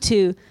have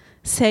to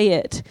say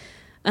it.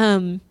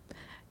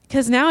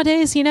 Because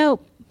nowadays,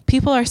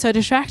 people are so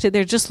distracted.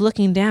 They're just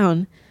looking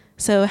down.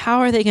 So how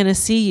are they going to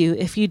see you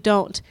if you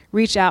don't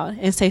reach out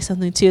and say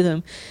something to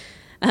them?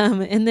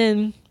 And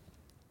then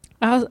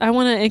I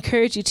want to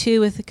encourage you too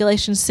with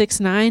Galatians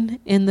 6:9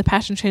 in the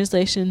Passion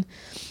Translation.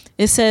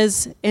 It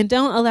says, and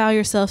don't allow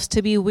yourselves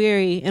to be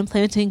weary in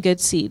planting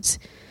good seeds.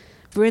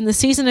 For in the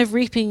season of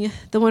reaping,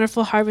 the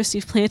wonderful harvest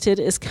you've planted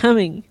is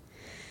coming.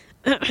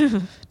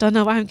 Don't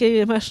know why I'm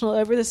getting emotional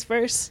over this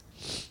verse.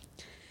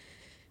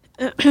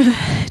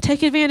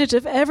 Take advantage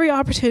of every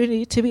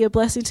opportunity to be a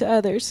blessing to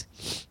others,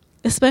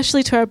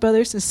 especially to our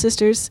brothers and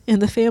sisters in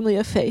the family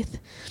of faith.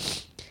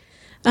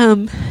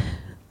 I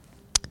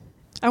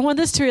want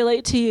this to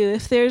relate to you.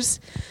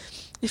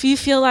 If you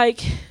feel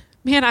like,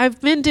 man,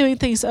 I've been doing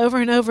things over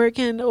and over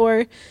again,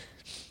 or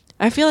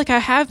I feel like I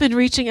have been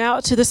reaching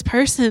out to this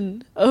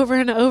person over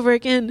and over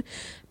again,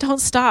 don't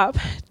stop.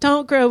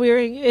 Don't grow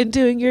weary in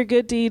doing your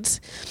good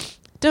deeds.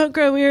 Don't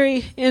grow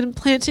weary in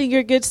planting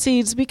your good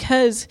seeds,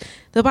 because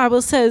the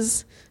Bible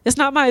says, it's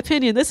not my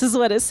opinion, this is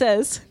what it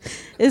says.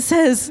 It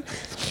says,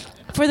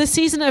 for the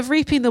season of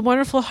reaping, the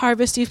wonderful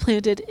harvest you've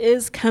planted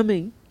is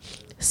coming.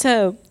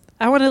 So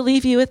I want to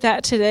leave you with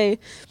that today.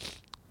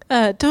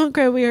 Don't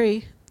grow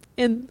weary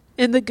in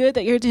the good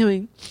that you're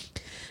doing.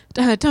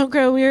 Don't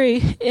grow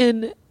weary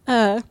in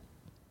the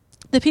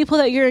people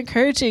that you're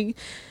encouraging.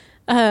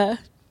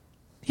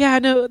 I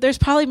know there's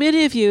probably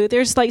many of you.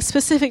 There's like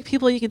specific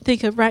people you can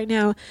think of right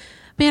now.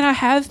 Man, I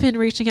have been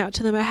reaching out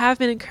to them. I have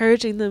been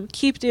encouraging them.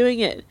 Keep doing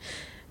it.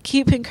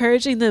 Keep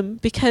encouraging them,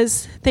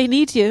 because they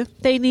need you.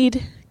 They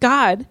need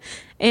God.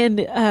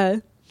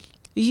 And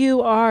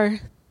you are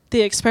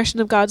the expression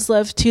of God's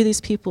love to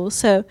these people.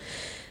 So,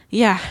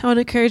 I want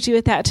to encourage you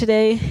with that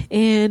today.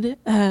 And,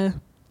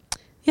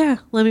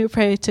 let me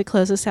pray to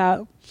close us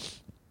out.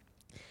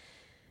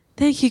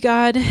 Thank you,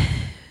 God,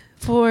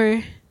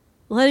 for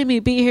letting me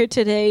be here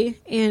today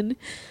and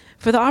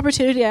for the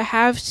opportunity I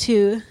have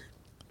to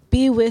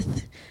be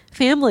with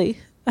family,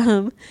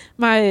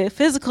 my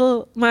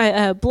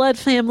blood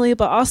family,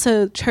 but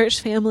also church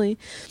family.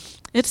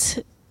 It's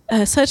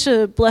such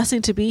a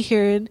blessing to be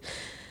here. And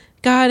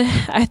God,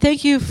 I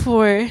thank you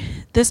for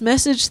this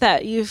message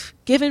that you've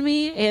given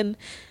me. And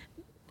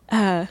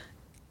God,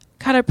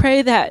 I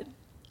pray that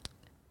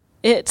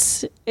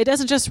it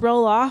doesn't just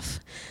roll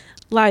off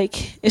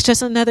like it's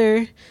just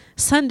another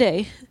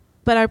Sunday.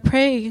 But I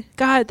pray,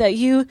 God, that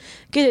you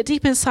get it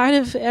deep inside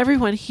of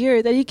everyone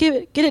here, that you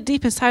get it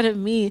deep inside of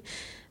me,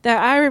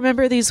 that I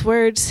remember these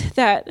words,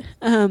 that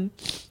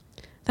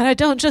I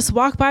don't just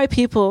walk by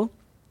people,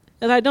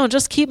 and I don't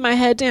just keep my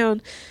head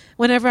down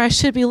whenever I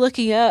should be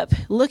looking up,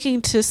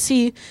 looking to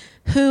see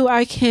who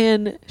I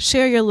can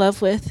share your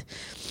love with.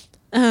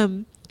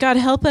 God,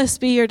 help us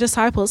be your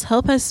disciples.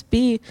 Help us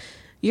be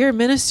your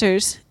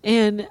ministers.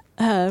 And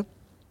God,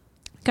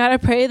 I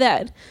pray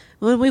that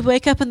when we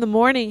wake up in the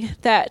morning,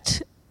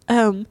 that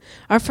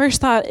our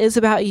first thought is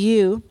about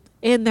you,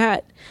 and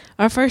that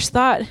our first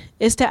thought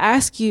is to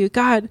ask you,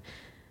 God,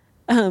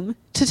 to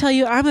tell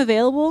you I'm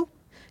available.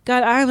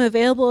 God, I'm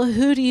available.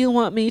 Who do you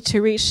want me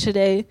to reach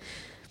today?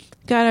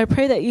 God, I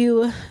pray that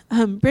you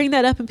bring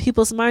that up in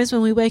people's minds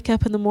when we wake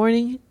up in the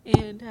morning.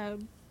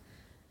 And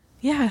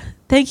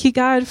thank you,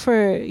 God,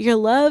 for your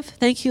love.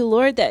 Thank you,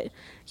 Lord, that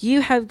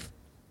you have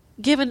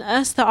given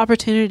us the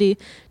opportunity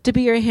to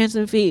be your hands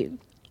and feet.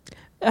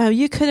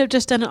 You could have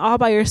just done it all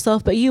by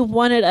yourself, but you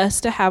wanted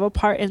us to have a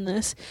part in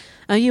this.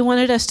 You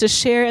wanted us to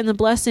share in the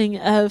blessing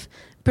of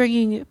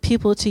bringing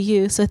people to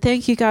you. So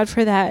thank you, God,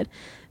 for that.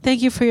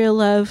 Thank you for your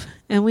love,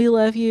 and we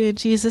love you in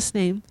Jesus'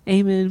 name.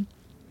 Amen.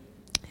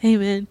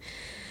 Amen.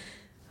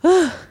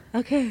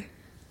 Okay.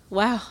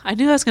 Wow. I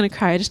knew I was going to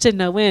cry. I just didn't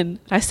know when.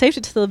 I saved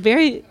it to the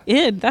very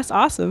end. That's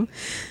awesome.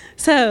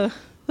 So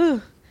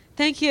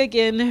thank you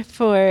again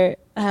for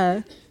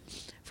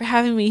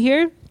having me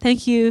here.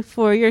 Thank you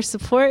for your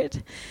support.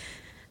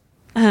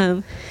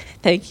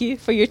 Thank you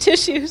for your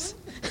tissues.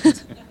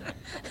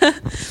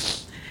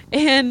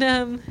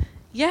 And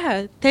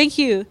thank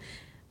you.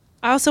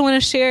 I also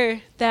want to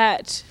share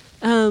that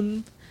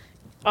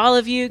all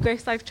of you,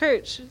 Grace Life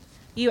Church,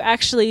 you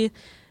actually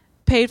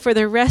paid for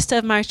the rest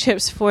of my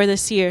trips for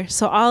this year.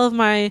 So all of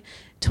my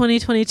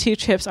 2022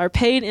 trips are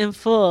paid in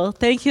full.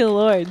 Thank you,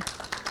 Lord.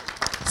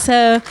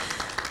 So,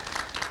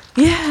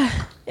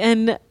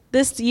 and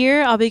this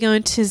year I'll be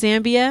going to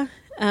Zambia.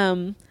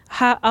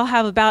 I'll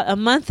have about a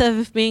month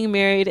of being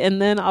married,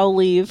 and then I'll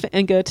leave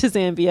and go to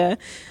Zambia.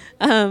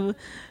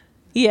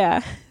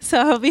 Yeah. So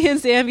I'll be in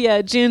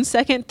Zambia June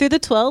 2nd through the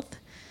 12th.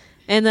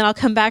 And then I'll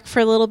come back for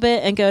a little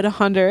bit and go to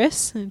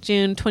Honduras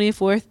June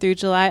 24th through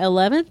July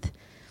 11th.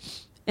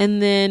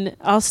 And then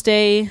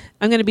I'm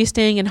going to be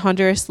staying in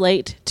Honduras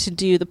late to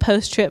do the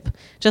post trip,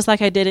 just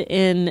like I did it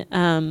in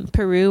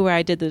Peru where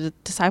I did the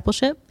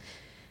discipleship.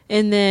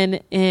 And then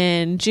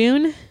in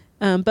June,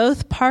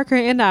 both Parker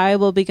and I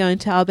will be going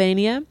to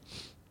Albania.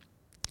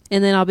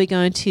 And then I'll be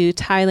going to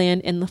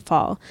Thailand in the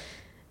fall.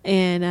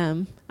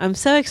 And I'm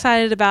so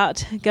excited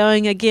about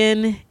going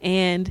again.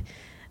 And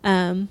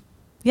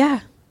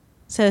yeah.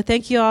 So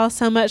thank you all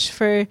so much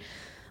for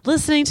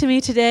listening to me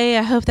today.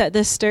 I hope that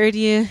this stirred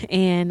you.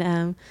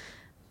 And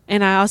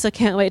I also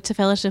can't wait to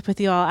fellowship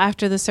with you all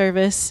after the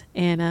service.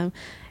 And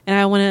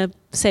I want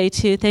to say,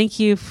 too, thank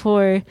you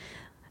for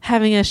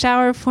having a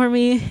shower for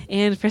me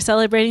and for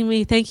celebrating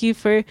me. Thank you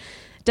for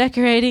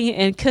decorating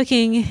and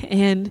cooking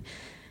and,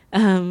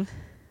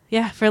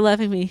 for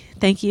loving me.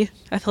 Thank you.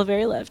 I feel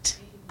very loved.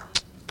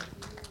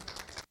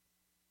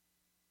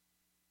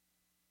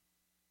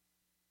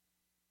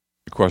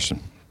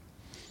 Question.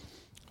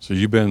 So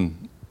you've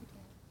been,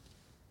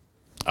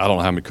 I don't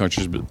know how many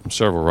countries, but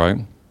several, right?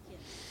 Yes.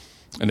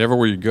 And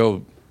everywhere you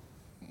go,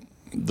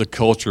 the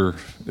culture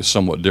is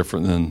somewhat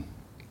different than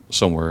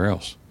somewhere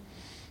else.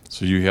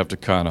 So you have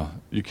to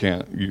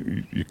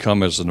you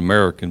come as an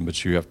American,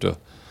 but you have to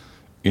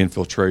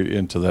infiltrate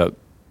into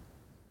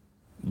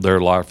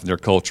their life and their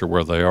culture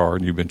where they are,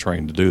 and you've been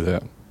trained to do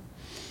that.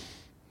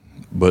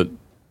 But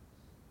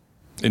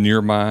in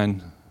your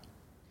mind,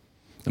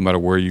 no matter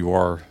where you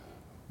are,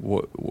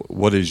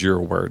 what is your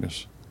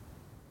awareness?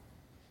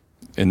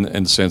 In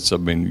the sense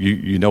of,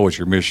 you know what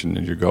your mission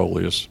and your goal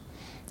is.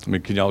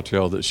 Can y'all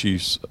tell that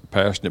she's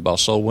passionate about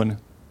soul winning?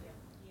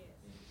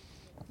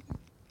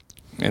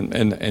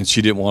 And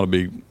she didn't want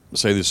to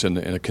say this in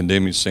a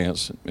condemning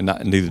sense, and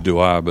neither do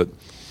I. But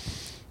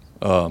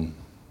I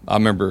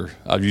remember,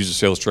 I've used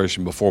this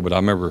illustration before, but I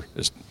remember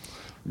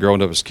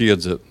growing up as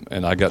kids,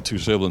 and I got two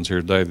siblings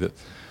here today, that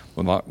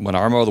when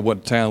our mother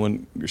went to town,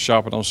 went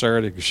shopping on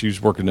Saturday, because she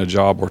was working a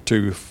job or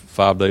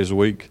 5 days a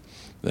week,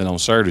 then on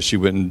Saturday she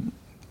went and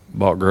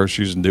bought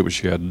groceries and did what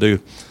she had to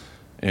do.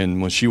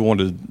 And when she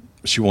wanted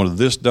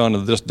this done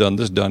and this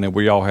done, and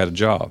we all had a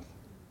job.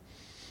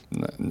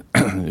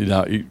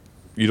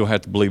 You don't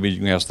have to believe me, you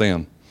can ask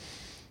them.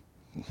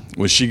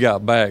 When she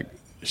got back,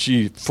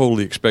 she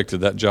fully expected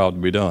that job to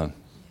be done.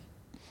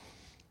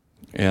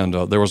 And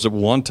there was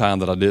one time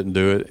that I didn't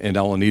do it, and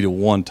I only needed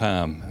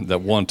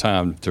that one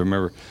time to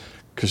remember,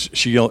 because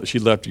she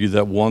left you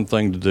that one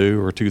thing to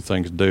do or two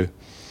things to do,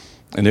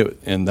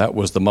 and that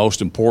was the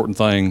most important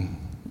thing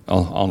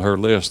on her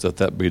list,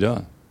 that be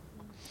done.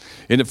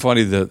 Isn't it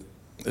funny that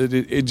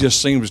it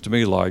just seems to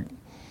me like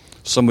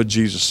some of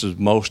Jesus'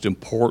 most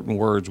important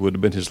words would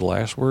have been his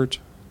last words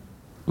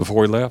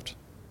before he left?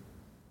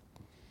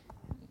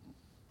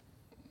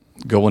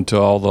 Go into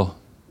all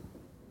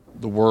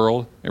the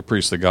world and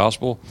preach the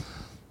gospel.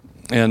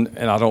 And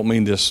I don't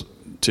mean this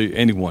to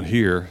anyone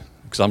here,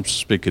 because I'm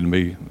speaking to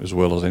me as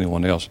well as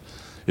anyone else.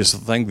 It's the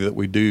thing that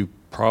we do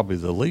probably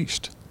the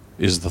least,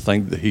 is the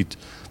thing that he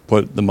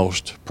put the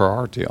most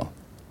priority on.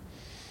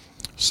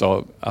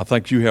 So I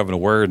think you have an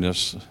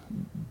awareness,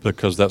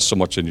 because that's so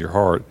much in your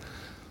heart,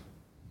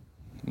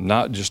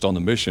 not just on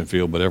the mission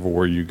field, but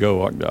everywhere you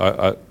go.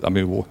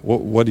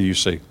 What do you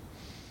see?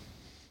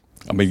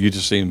 You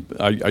just see,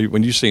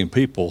 when you're seeing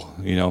people,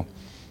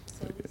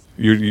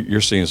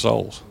 you're seeing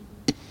souls.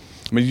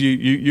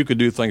 You could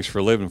do things for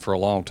a living for a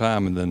long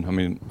time, and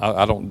then,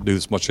 I don't do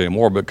this much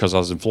anymore because I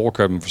was in floor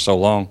covering for so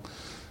long,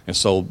 and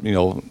so,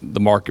 the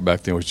market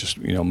back then was just,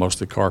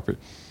 mostly carpet.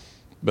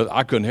 But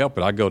I couldn't help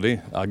it. I'd go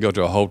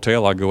to a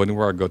hotel, I'd go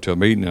anywhere, I'd go to a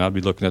meeting, and I'd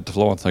be looking at the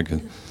floor and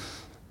thinking,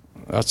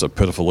 that's a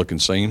pitiful looking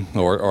scene,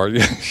 or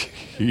the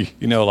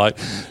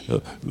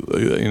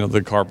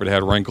carpet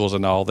had wrinkles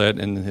and all that,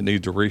 and it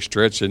needed to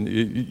re-stretch, and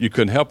you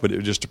couldn't help it. It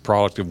was just a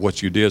product of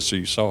what you did, so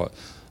you saw it.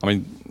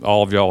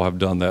 All of y'all have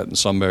done that in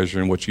some measure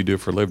in what you do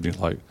for a living.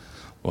 You're like,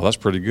 well, that's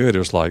pretty good. It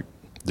was like,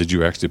 did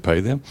you actually pay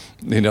them?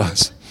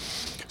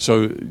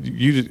 So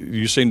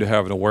you seem to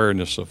have an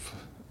awareness of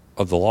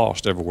the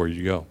lost everywhere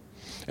you go,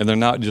 and they're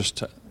not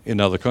just in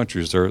other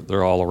countries.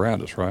 They're all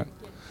around us, right?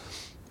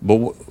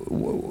 But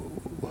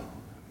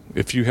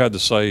if you had to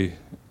say,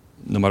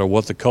 no matter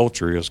what the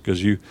culture is,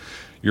 because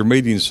you're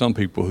meeting some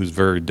people who's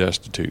very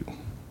destitute.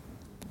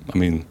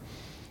 And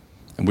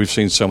we've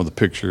seen some of the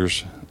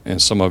pictures,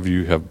 and some of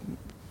you have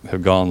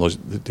gone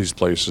these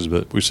places,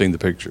 but we've seen the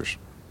pictures.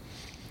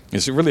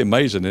 It's really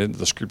amazing.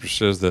 The scripture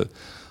says that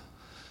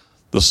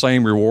the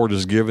same reward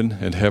is given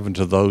in heaven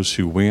to those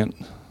who went.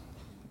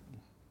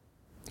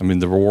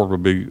 The reward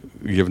would be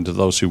given to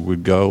those who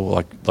would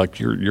go, like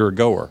you're a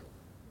goer.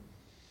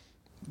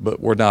 But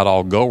we're not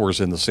all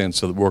goers in the sense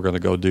that we're going to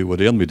go do what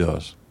the enemy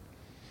does.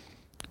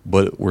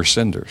 But we're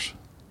senders.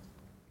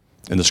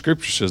 And the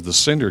scripture says the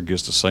sender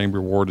gets the same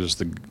reward as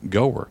the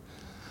goer.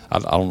 I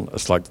don't.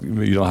 It's like,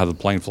 you know how the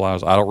plane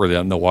flies. I don't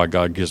really know why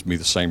God gives me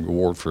the same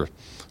reward for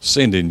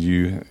sending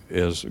you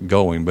as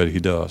going, but he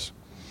does.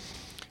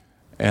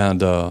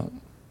 And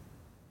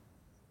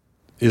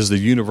is the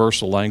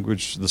universal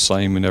language the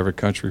same in every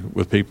country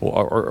with people,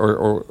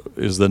 or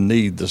is the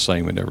need the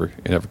same in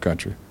every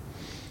country?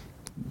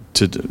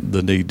 To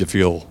the need to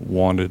feel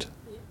wanted,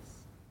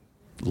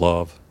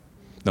 love,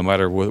 no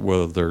matter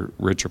whether they're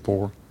rich or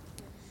poor.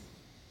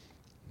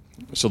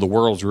 So the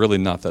world's really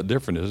not that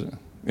different, is it?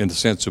 In the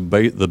sense of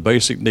the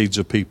basic needs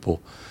of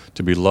people,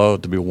 to be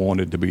loved, to be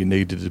wanted, to be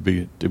needed,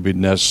 to be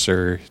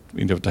necessary,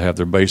 to have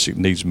their basic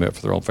needs met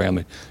for their own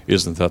family.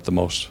 Isn't that the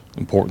most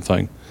important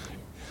thing?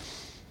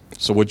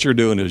 So what you're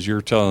doing is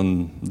you're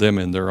telling them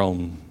in their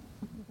own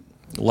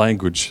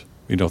language,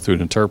 through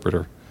an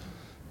interpreter,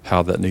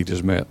 how that need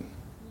is met.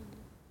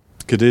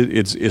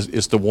 Because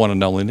it's the one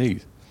and only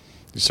need.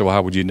 So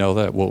how would you know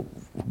that? Well,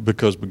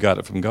 because we got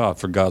it from God.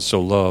 For God so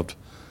loved,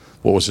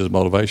 what was his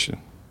motivation?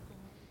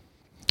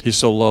 He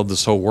so loved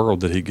this whole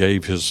world that he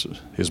gave his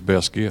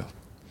best gift.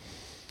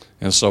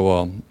 And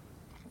so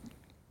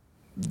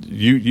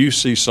you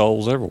see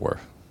souls everywhere.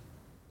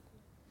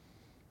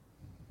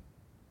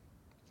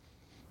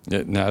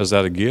 Now, is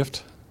that a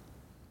gift?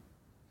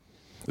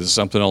 Is it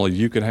something only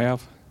you can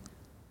have?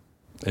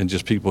 And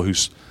just people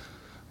who's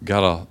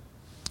got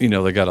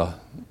they got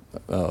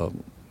a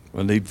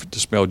need to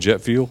smell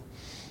jet fuel?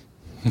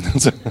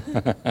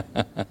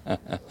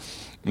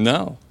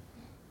 No.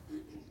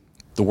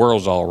 The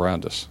world's all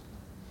around us.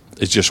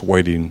 It's just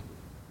waiting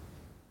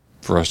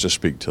for us to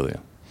speak to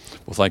them.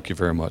 Well, thank you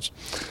very much.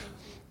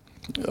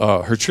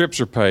 Her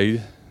trips are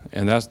paid,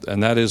 and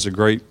that is a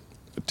great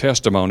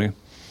testimony.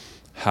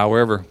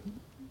 However,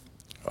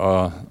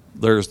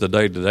 there's the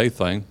day-to-day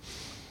thing.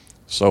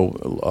 So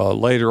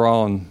later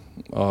on,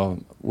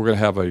 we're going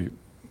to have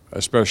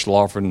a special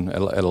offering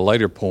at a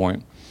later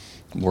point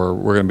where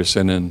we're going to be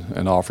sending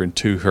an offering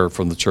to her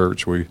from the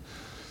church. We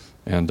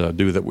actually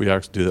do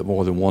that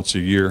more than once a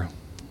year,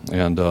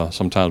 and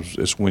sometimes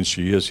it's when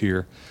she is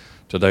here.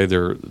 Today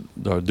they're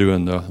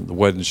doing the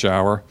wedding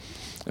shower,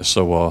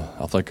 so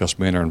I think us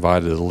men are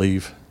invited to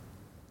leave.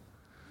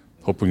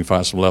 Hope we can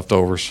find some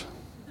leftovers.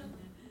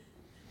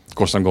 Of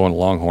course, I'm going to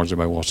Longhorns.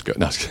 Anybody wants to go?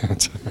 No.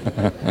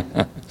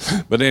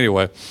 But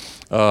anyway,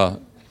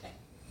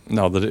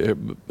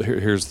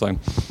 here's the thing.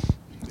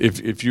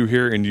 If you're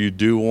here and you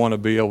do want to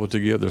be able to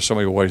give, there's so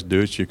many ways to do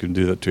it. You can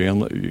do that to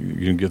Emily.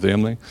 You can give to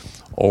Emily,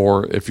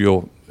 or if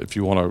you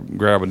want to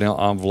grab an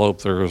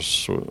envelope,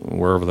 there's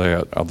wherever they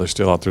at. Are they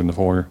still out there in the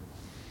foyer?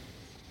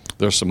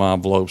 There's some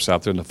envelopes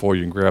out there in the foyer.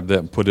 You can grab that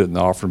and put it in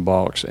the offering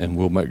box, and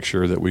we'll make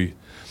sure that we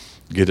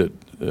get it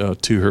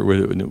to her.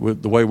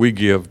 The way we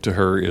give to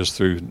her is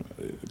through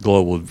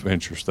Global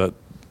Adventures.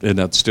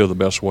 That's still the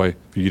best way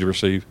for you to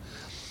receive.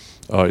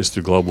 Is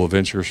through Global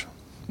Adventures,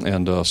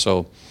 and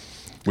so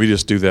we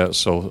just do that.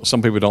 So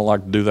some people don't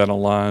like to do that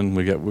online.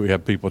 We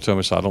have people tell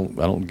me, so I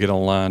don't get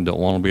online, don't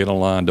want to get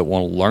online, don't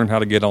want to learn how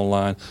to get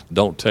online,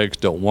 don't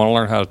text, don't want to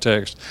learn how to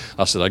text.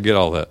 I said, I get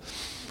all that.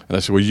 And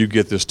they said, well, you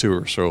get this to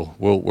her. So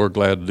we're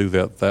glad to do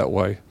that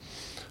way.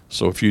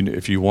 So if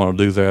you want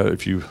to do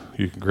that, you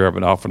can grab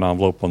an offering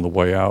envelope on the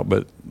way out.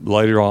 But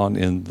later on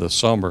in the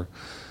summer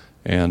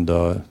and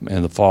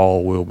the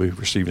fall, we'll be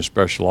receiving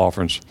special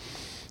offerings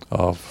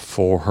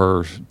for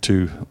her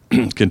to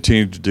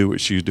continue to do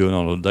what she's doing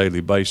on a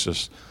daily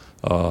basis.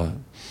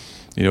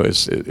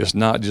 It's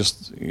not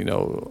just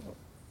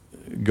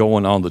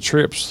going on the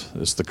trips.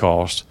 It's the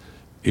cost.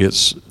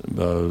 It's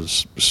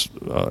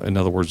in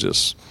other words,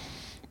 it's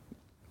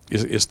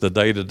the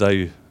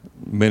day-to-day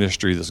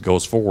ministry that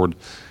goes forward,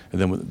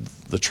 and then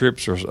the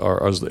trips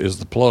is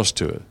the plus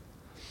to it.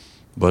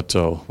 But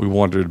we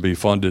want her to be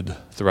funded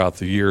throughout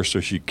the year so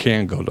she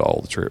can go to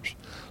all the trips,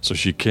 so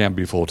she can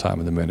be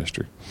full-time in the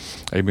ministry.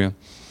 Amen.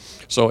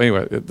 So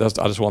anyway, I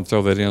just want to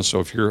throw that in.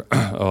 So if you're,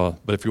 but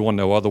if you want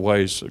to know other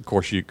ways, of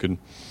course, you can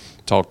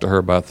talk to her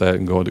about that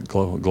and go to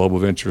Global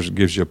Ventures. It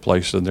gives you a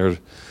place in there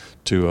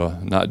to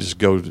not just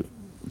go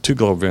to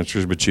Global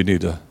Ventures, but you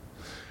need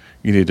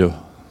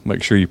to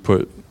make sure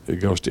it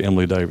goes to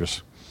Emily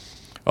Davis.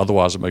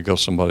 Otherwise, it may go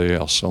somebody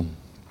else. So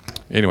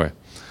anyway,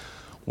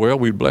 well,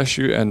 we bless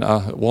you, and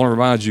I want to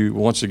remind you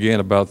once again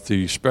about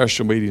the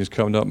special meetings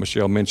coming up.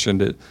 Michelle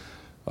mentioned it.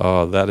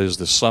 That is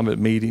the summit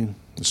meeting.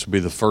 This will be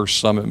the first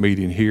summit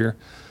meeting here.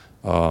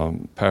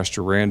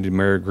 Pastor Randy and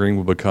Mary Green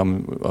will be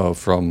coming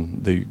from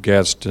the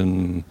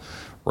Gadsden,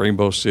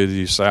 Rainbow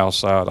City, South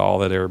Side, all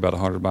that area, about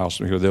 100 miles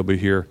from here. They'll be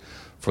here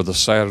for the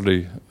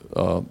Saturday,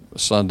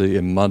 Sunday,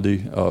 and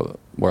Monday.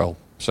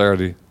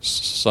 Saturday,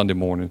 Sunday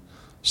morning,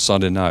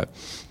 Sunday night.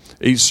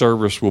 Each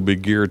service will be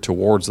geared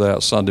towards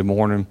that Sunday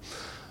morning.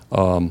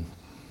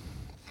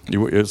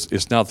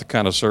 It's not the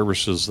kind of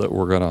services that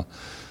we're going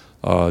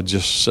to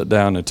just sit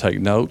down and take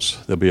notes.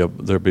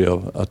 There'll be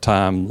a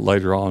time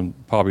later on,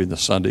 probably in the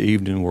Sunday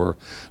evening, where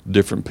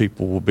different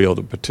people will be able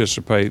to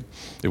participate.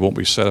 It won't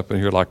be set up in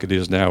here like it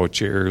is now with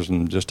chairs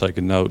and just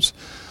taking notes.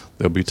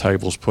 There'll be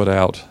tables put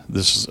out.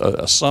 This is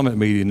a summit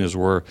meeting is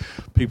where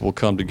people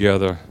come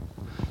together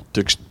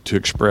to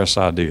express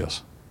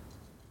ideas.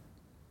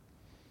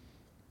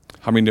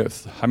 How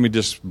many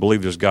just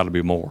believe there's got to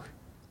be more?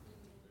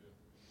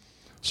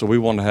 So we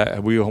want to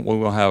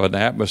have an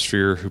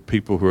atmosphere who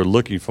people who are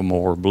looking for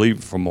more,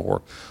 believing for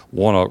more,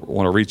 want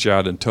to reach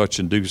out and touch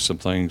and do some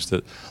things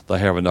that they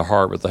have in their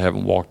heart, but they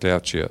haven't walked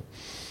out yet.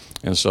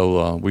 And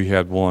so we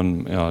had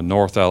one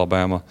North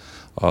Alabama.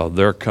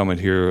 They're coming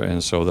here,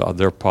 and so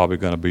they're probably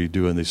going to be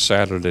doing the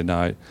Saturday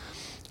night.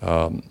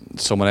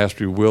 Someone asked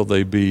me, will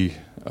they be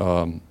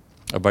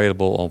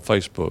available on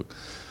Facebook?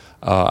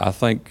 I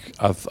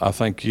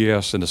think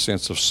yes, in the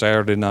sense of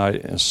Saturday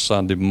night and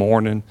Sunday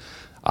morning.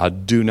 I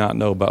do not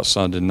know about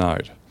Sunday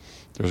night.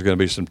 There's going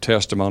to be some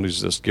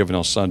testimonies that's given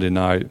on Sunday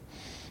night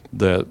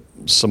that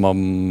some of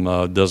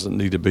them doesn't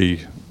need to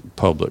be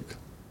public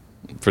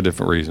for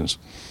different reasons.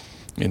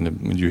 And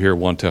when you hear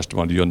one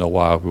testimony, you'll know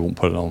why we won't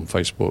put it on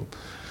Facebook.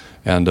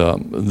 And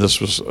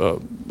this was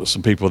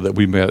some people that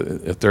we met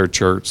at their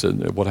church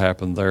and what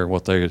happened there,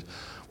 what they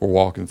were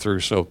walking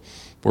through. So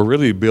we're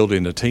really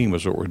building a team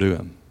is what we're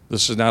doing.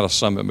 This is not a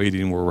summit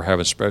meeting where we're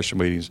having special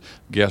meetings,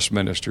 guest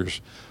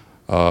ministers,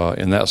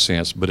 in that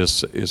sense, but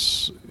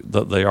it's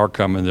that they are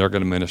coming. They're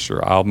going to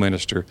minister. I'll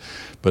minister,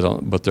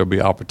 but there'll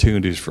be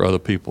opportunities for other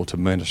people to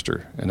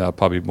minister, and that'll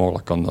probably be more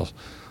like on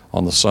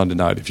the Sunday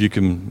night. If you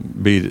can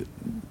be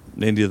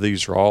any of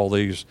these or all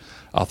these,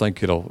 I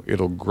think it'll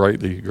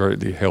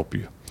greatly help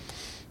you.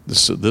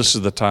 This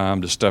is the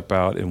time to step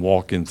out and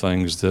walk in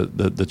things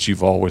that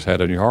you've always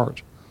had in your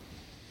heart.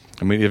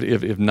 I mean,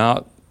 if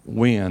not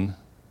when,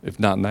 if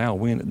not now,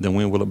 when? Then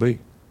when will it be?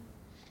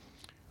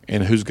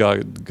 And who's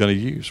God going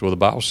to use? Well, the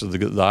Bible says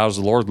the eyes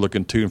of the Lord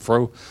looking to and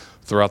fro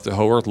throughout the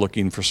whole earth,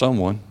 looking for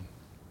someone.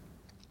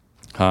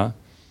 And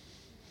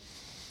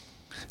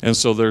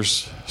so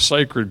there's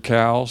sacred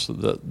cows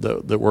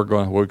that we're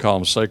going. We call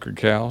them sacred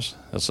cows.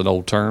 That's an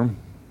old term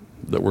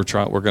that we're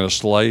going to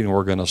slay and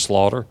we're going to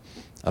slaughter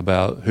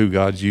about who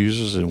God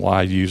uses and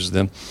why He uses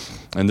them.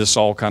 And this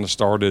all kind of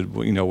started,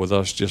 with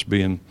us just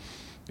being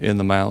in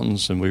the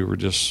mountains, and we were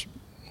just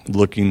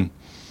looking.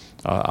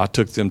 I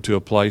took them to a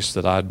place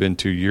that I'd been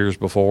to years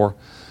before,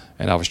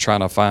 and I was trying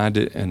to find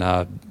it, and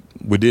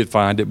we did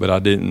find it, but I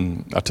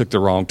didn't. I took the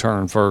wrong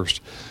turn first,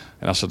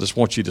 and I said, "I just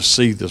want you to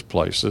see this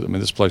place. I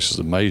mean, this place is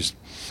amazing."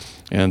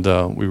 And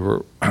we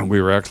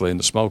were actually in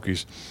the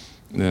Smokies,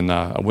 and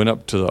I went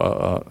up to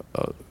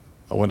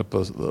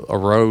a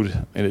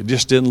road, and it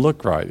just didn't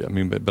look right. I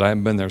mean, but I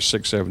haven't been there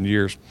 6-7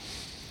 years,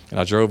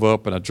 and I drove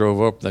up, and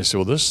they said,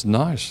 "Well, this is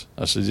nice."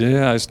 I said,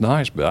 "Yeah, it's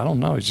nice, but I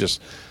don't know.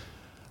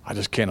 I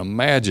just can't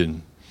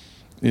imagine,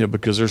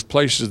 because there's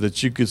places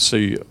that you could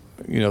see,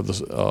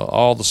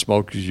 all the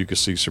Smokies. You could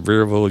see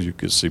Sevierville, you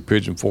could see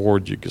Pigeon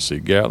Forge, you could see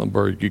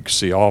Gatlinburg, you could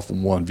see all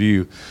from one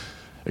view,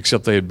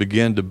 except they had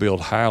begun to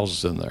build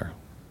houses in there.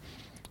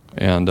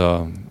 And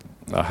a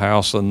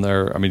house in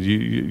there, I mean,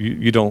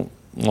 you don't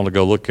want to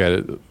go look at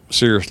it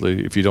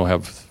seriously if you don't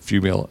have a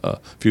few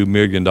 $1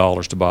 million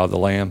to buy the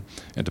land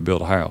and to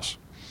build a house.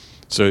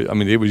 So, I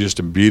mean, it was just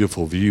a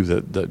beautiful view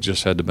that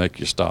just had to make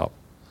you stop.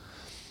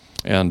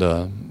 And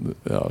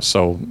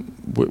so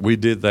we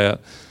did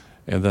that,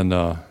 and then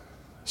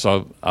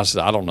so I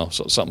said, I don't know,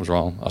 something's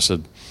wrong.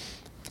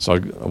 So I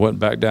went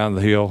back down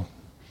the hill.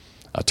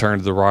 I turned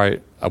to the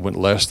right. I went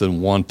less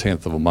than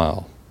 1/10 of a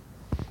mile,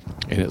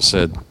 and it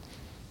said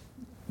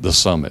the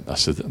summit. I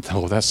said,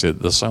 "Oh, that's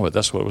it, the summit.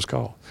 That's what it was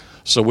called."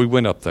 So we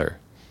went up there,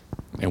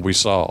 and we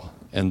saw.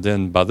 And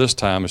then by this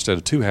time, instead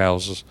of 2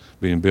 houses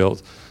being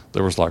built,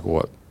 there was like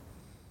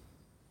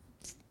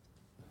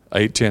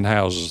 8-10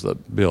 houses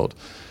that built.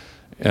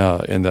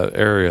 In that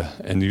area,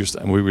 and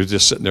we were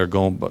just sitting there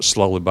going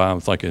slowly by them,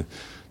 thinking,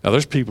 now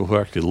there's people who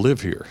actually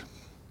live here.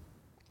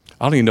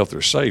 I don't even know if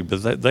they're saved,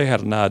 but they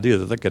had an idea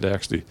that they could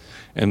actually,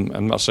 and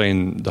I'm not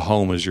saying the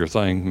home is your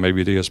thing,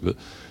 maybe it is, but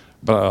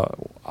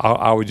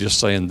I was just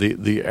saying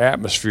the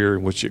atmosphere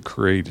in which it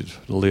created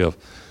to live.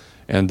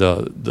 And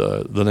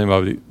the name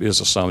of it is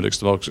the Summit. It's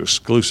the most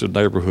exclusive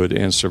neighborhood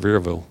in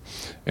Sevierville,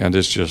 and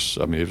it's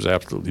just, I mean, it was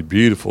absolutely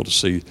beautiful to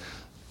see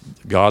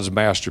God's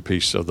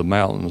masterpiece of the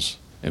mountains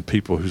and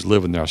people who's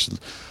living there. I said,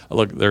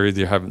 look, they're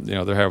either having,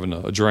 they're having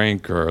a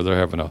drink, or they're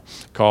having a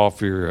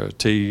coffee or a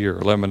tea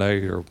or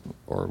lemonade or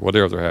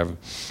whatever they're having.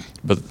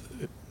 But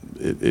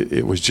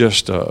it was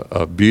just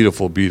a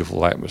beautiful,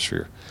 beautiful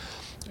atmosphere.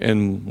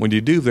 And when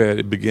you do that,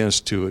 it begins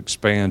to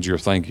expand your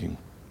thinking.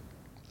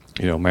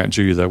 Matt and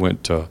Julia, they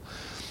went to,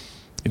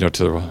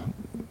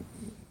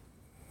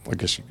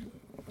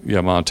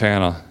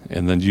 Montana,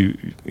 and then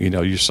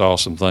you saw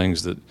some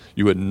things that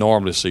you wouldn't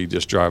normally see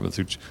just driving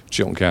through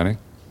Chilton County.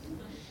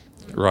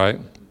 Right?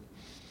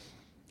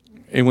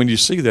 And when you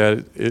see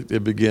that,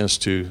 it begins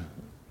to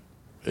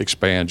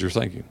expand your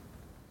thinking.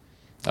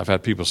 I've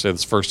had people say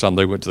this first time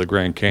they went to the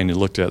Grand Canyon,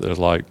 looked at it, it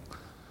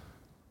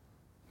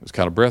was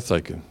kind of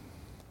breathtaking.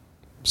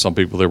 Some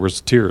people, there was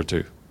a tear or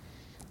two.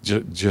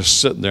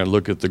 Just sitting there and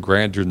look at the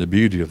grandeur and the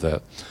beauty of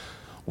that.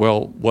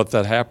 Well, what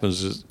that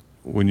happens is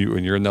when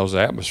you're in those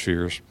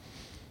atmospheres,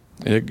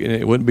 and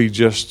it wouldn't be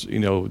just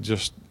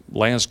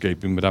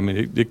landscaping, but I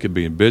mean it could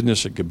be in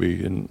business, it could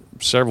be in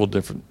several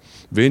different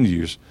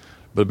venues,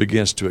 but it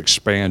begins to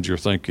expand your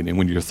thinking. And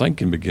when your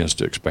thinking begins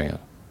to expand,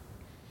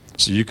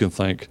 so you can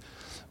think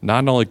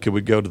not only could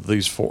we go to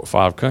these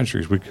 5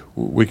 countries,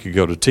 we could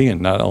go to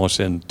 10. Not only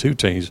send 2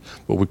 teams,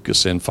 but we could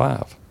send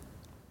 5.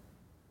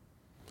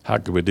 How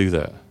could we do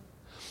that?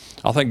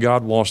 I think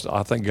God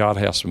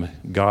has some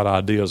God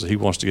ideas that He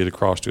wants to get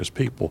across to His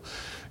people,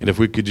 and if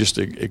we could just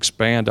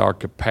expand our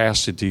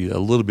capacity a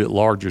little bit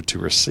larger to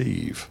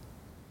receive.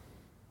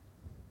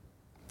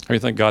 How do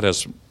you think God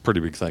has pretty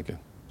big thinking?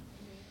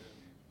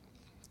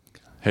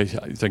 Hey,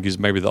 you think He's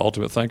maybe the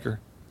ultimate thinker?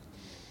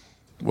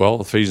 Well,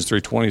 Ephesians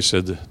 3:20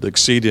 said, "The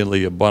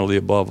exceedingly abundantly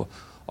above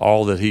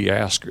all that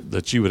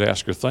that you would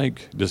ask or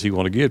think, does He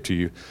want to give to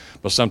you."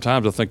 But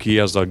sometimes I think He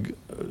has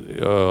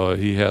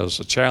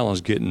a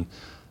challenge getting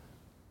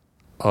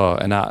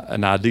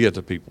an idea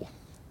to people,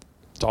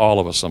 to all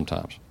of us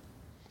sometimes.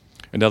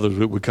 In other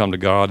words, we come to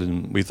God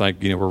and we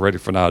think, we're ready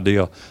for an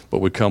idea,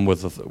 but we come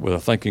with a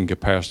thinking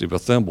capacity of a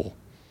thimble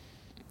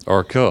or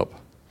a cup.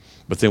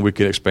 But then we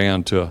could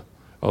expand to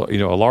a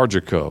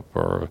larger cup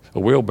or a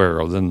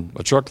wheelbarrow, then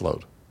a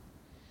truckload.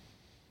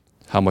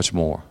 How much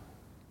more?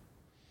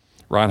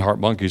 Reinhard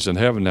Bonnke's in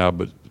heaven now,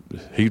 but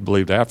he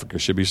believed Africa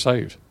should be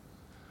saved,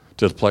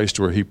 to the place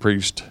to where he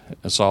preached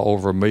and saw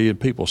over 1 million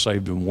people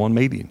saved in one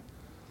meeting.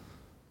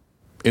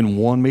 In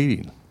one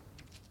meeting.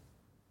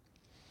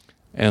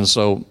 And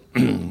so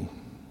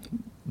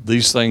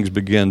these things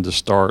begin to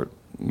start,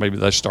 maybe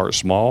they start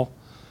small,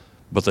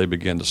 but they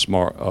begin to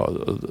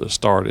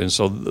start. And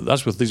so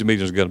that's what these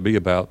meetings are going to be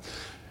about,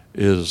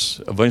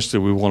 is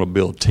eventually we want to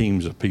build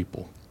teams of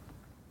people.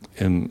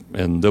 And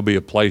there'll be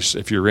a place,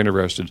 if you're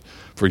interested,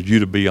 for you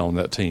to be on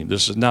that team.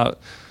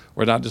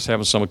 We're not just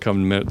having someone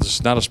come in. This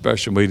is not a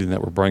special meeting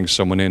that we're bringing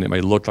someone in. It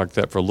may look like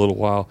that for a little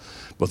while,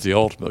 but the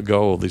ultimate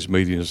goal of these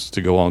meetings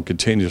to go on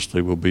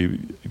continuously will be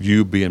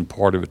you being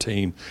part of a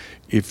team,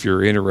 if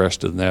you're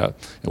interested in that,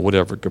 in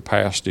whatever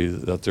capacity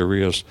that there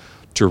is,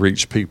 to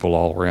reach people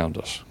all around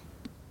us,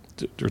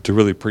 to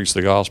really preach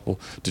the gospel,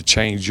 to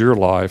change your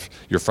life,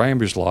 your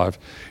family's life,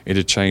 and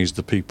to change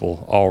the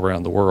people all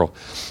around the world.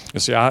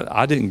 And see,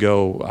 I didn't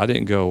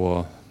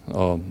go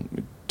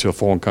to a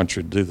foreign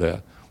country to do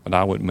that when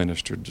I went and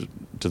ministered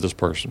to this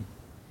person.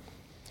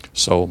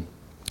 So,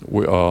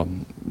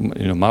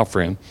 my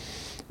friend.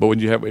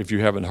 But if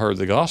you haven't heard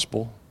the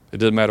gospel, it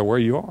doesn't matter where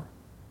you are.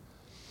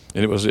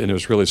 And it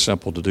was really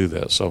simple to do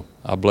that. So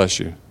I bless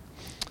you,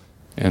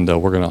 and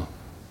we're gonna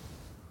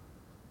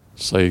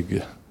say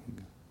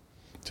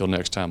till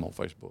next time on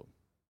Facebook.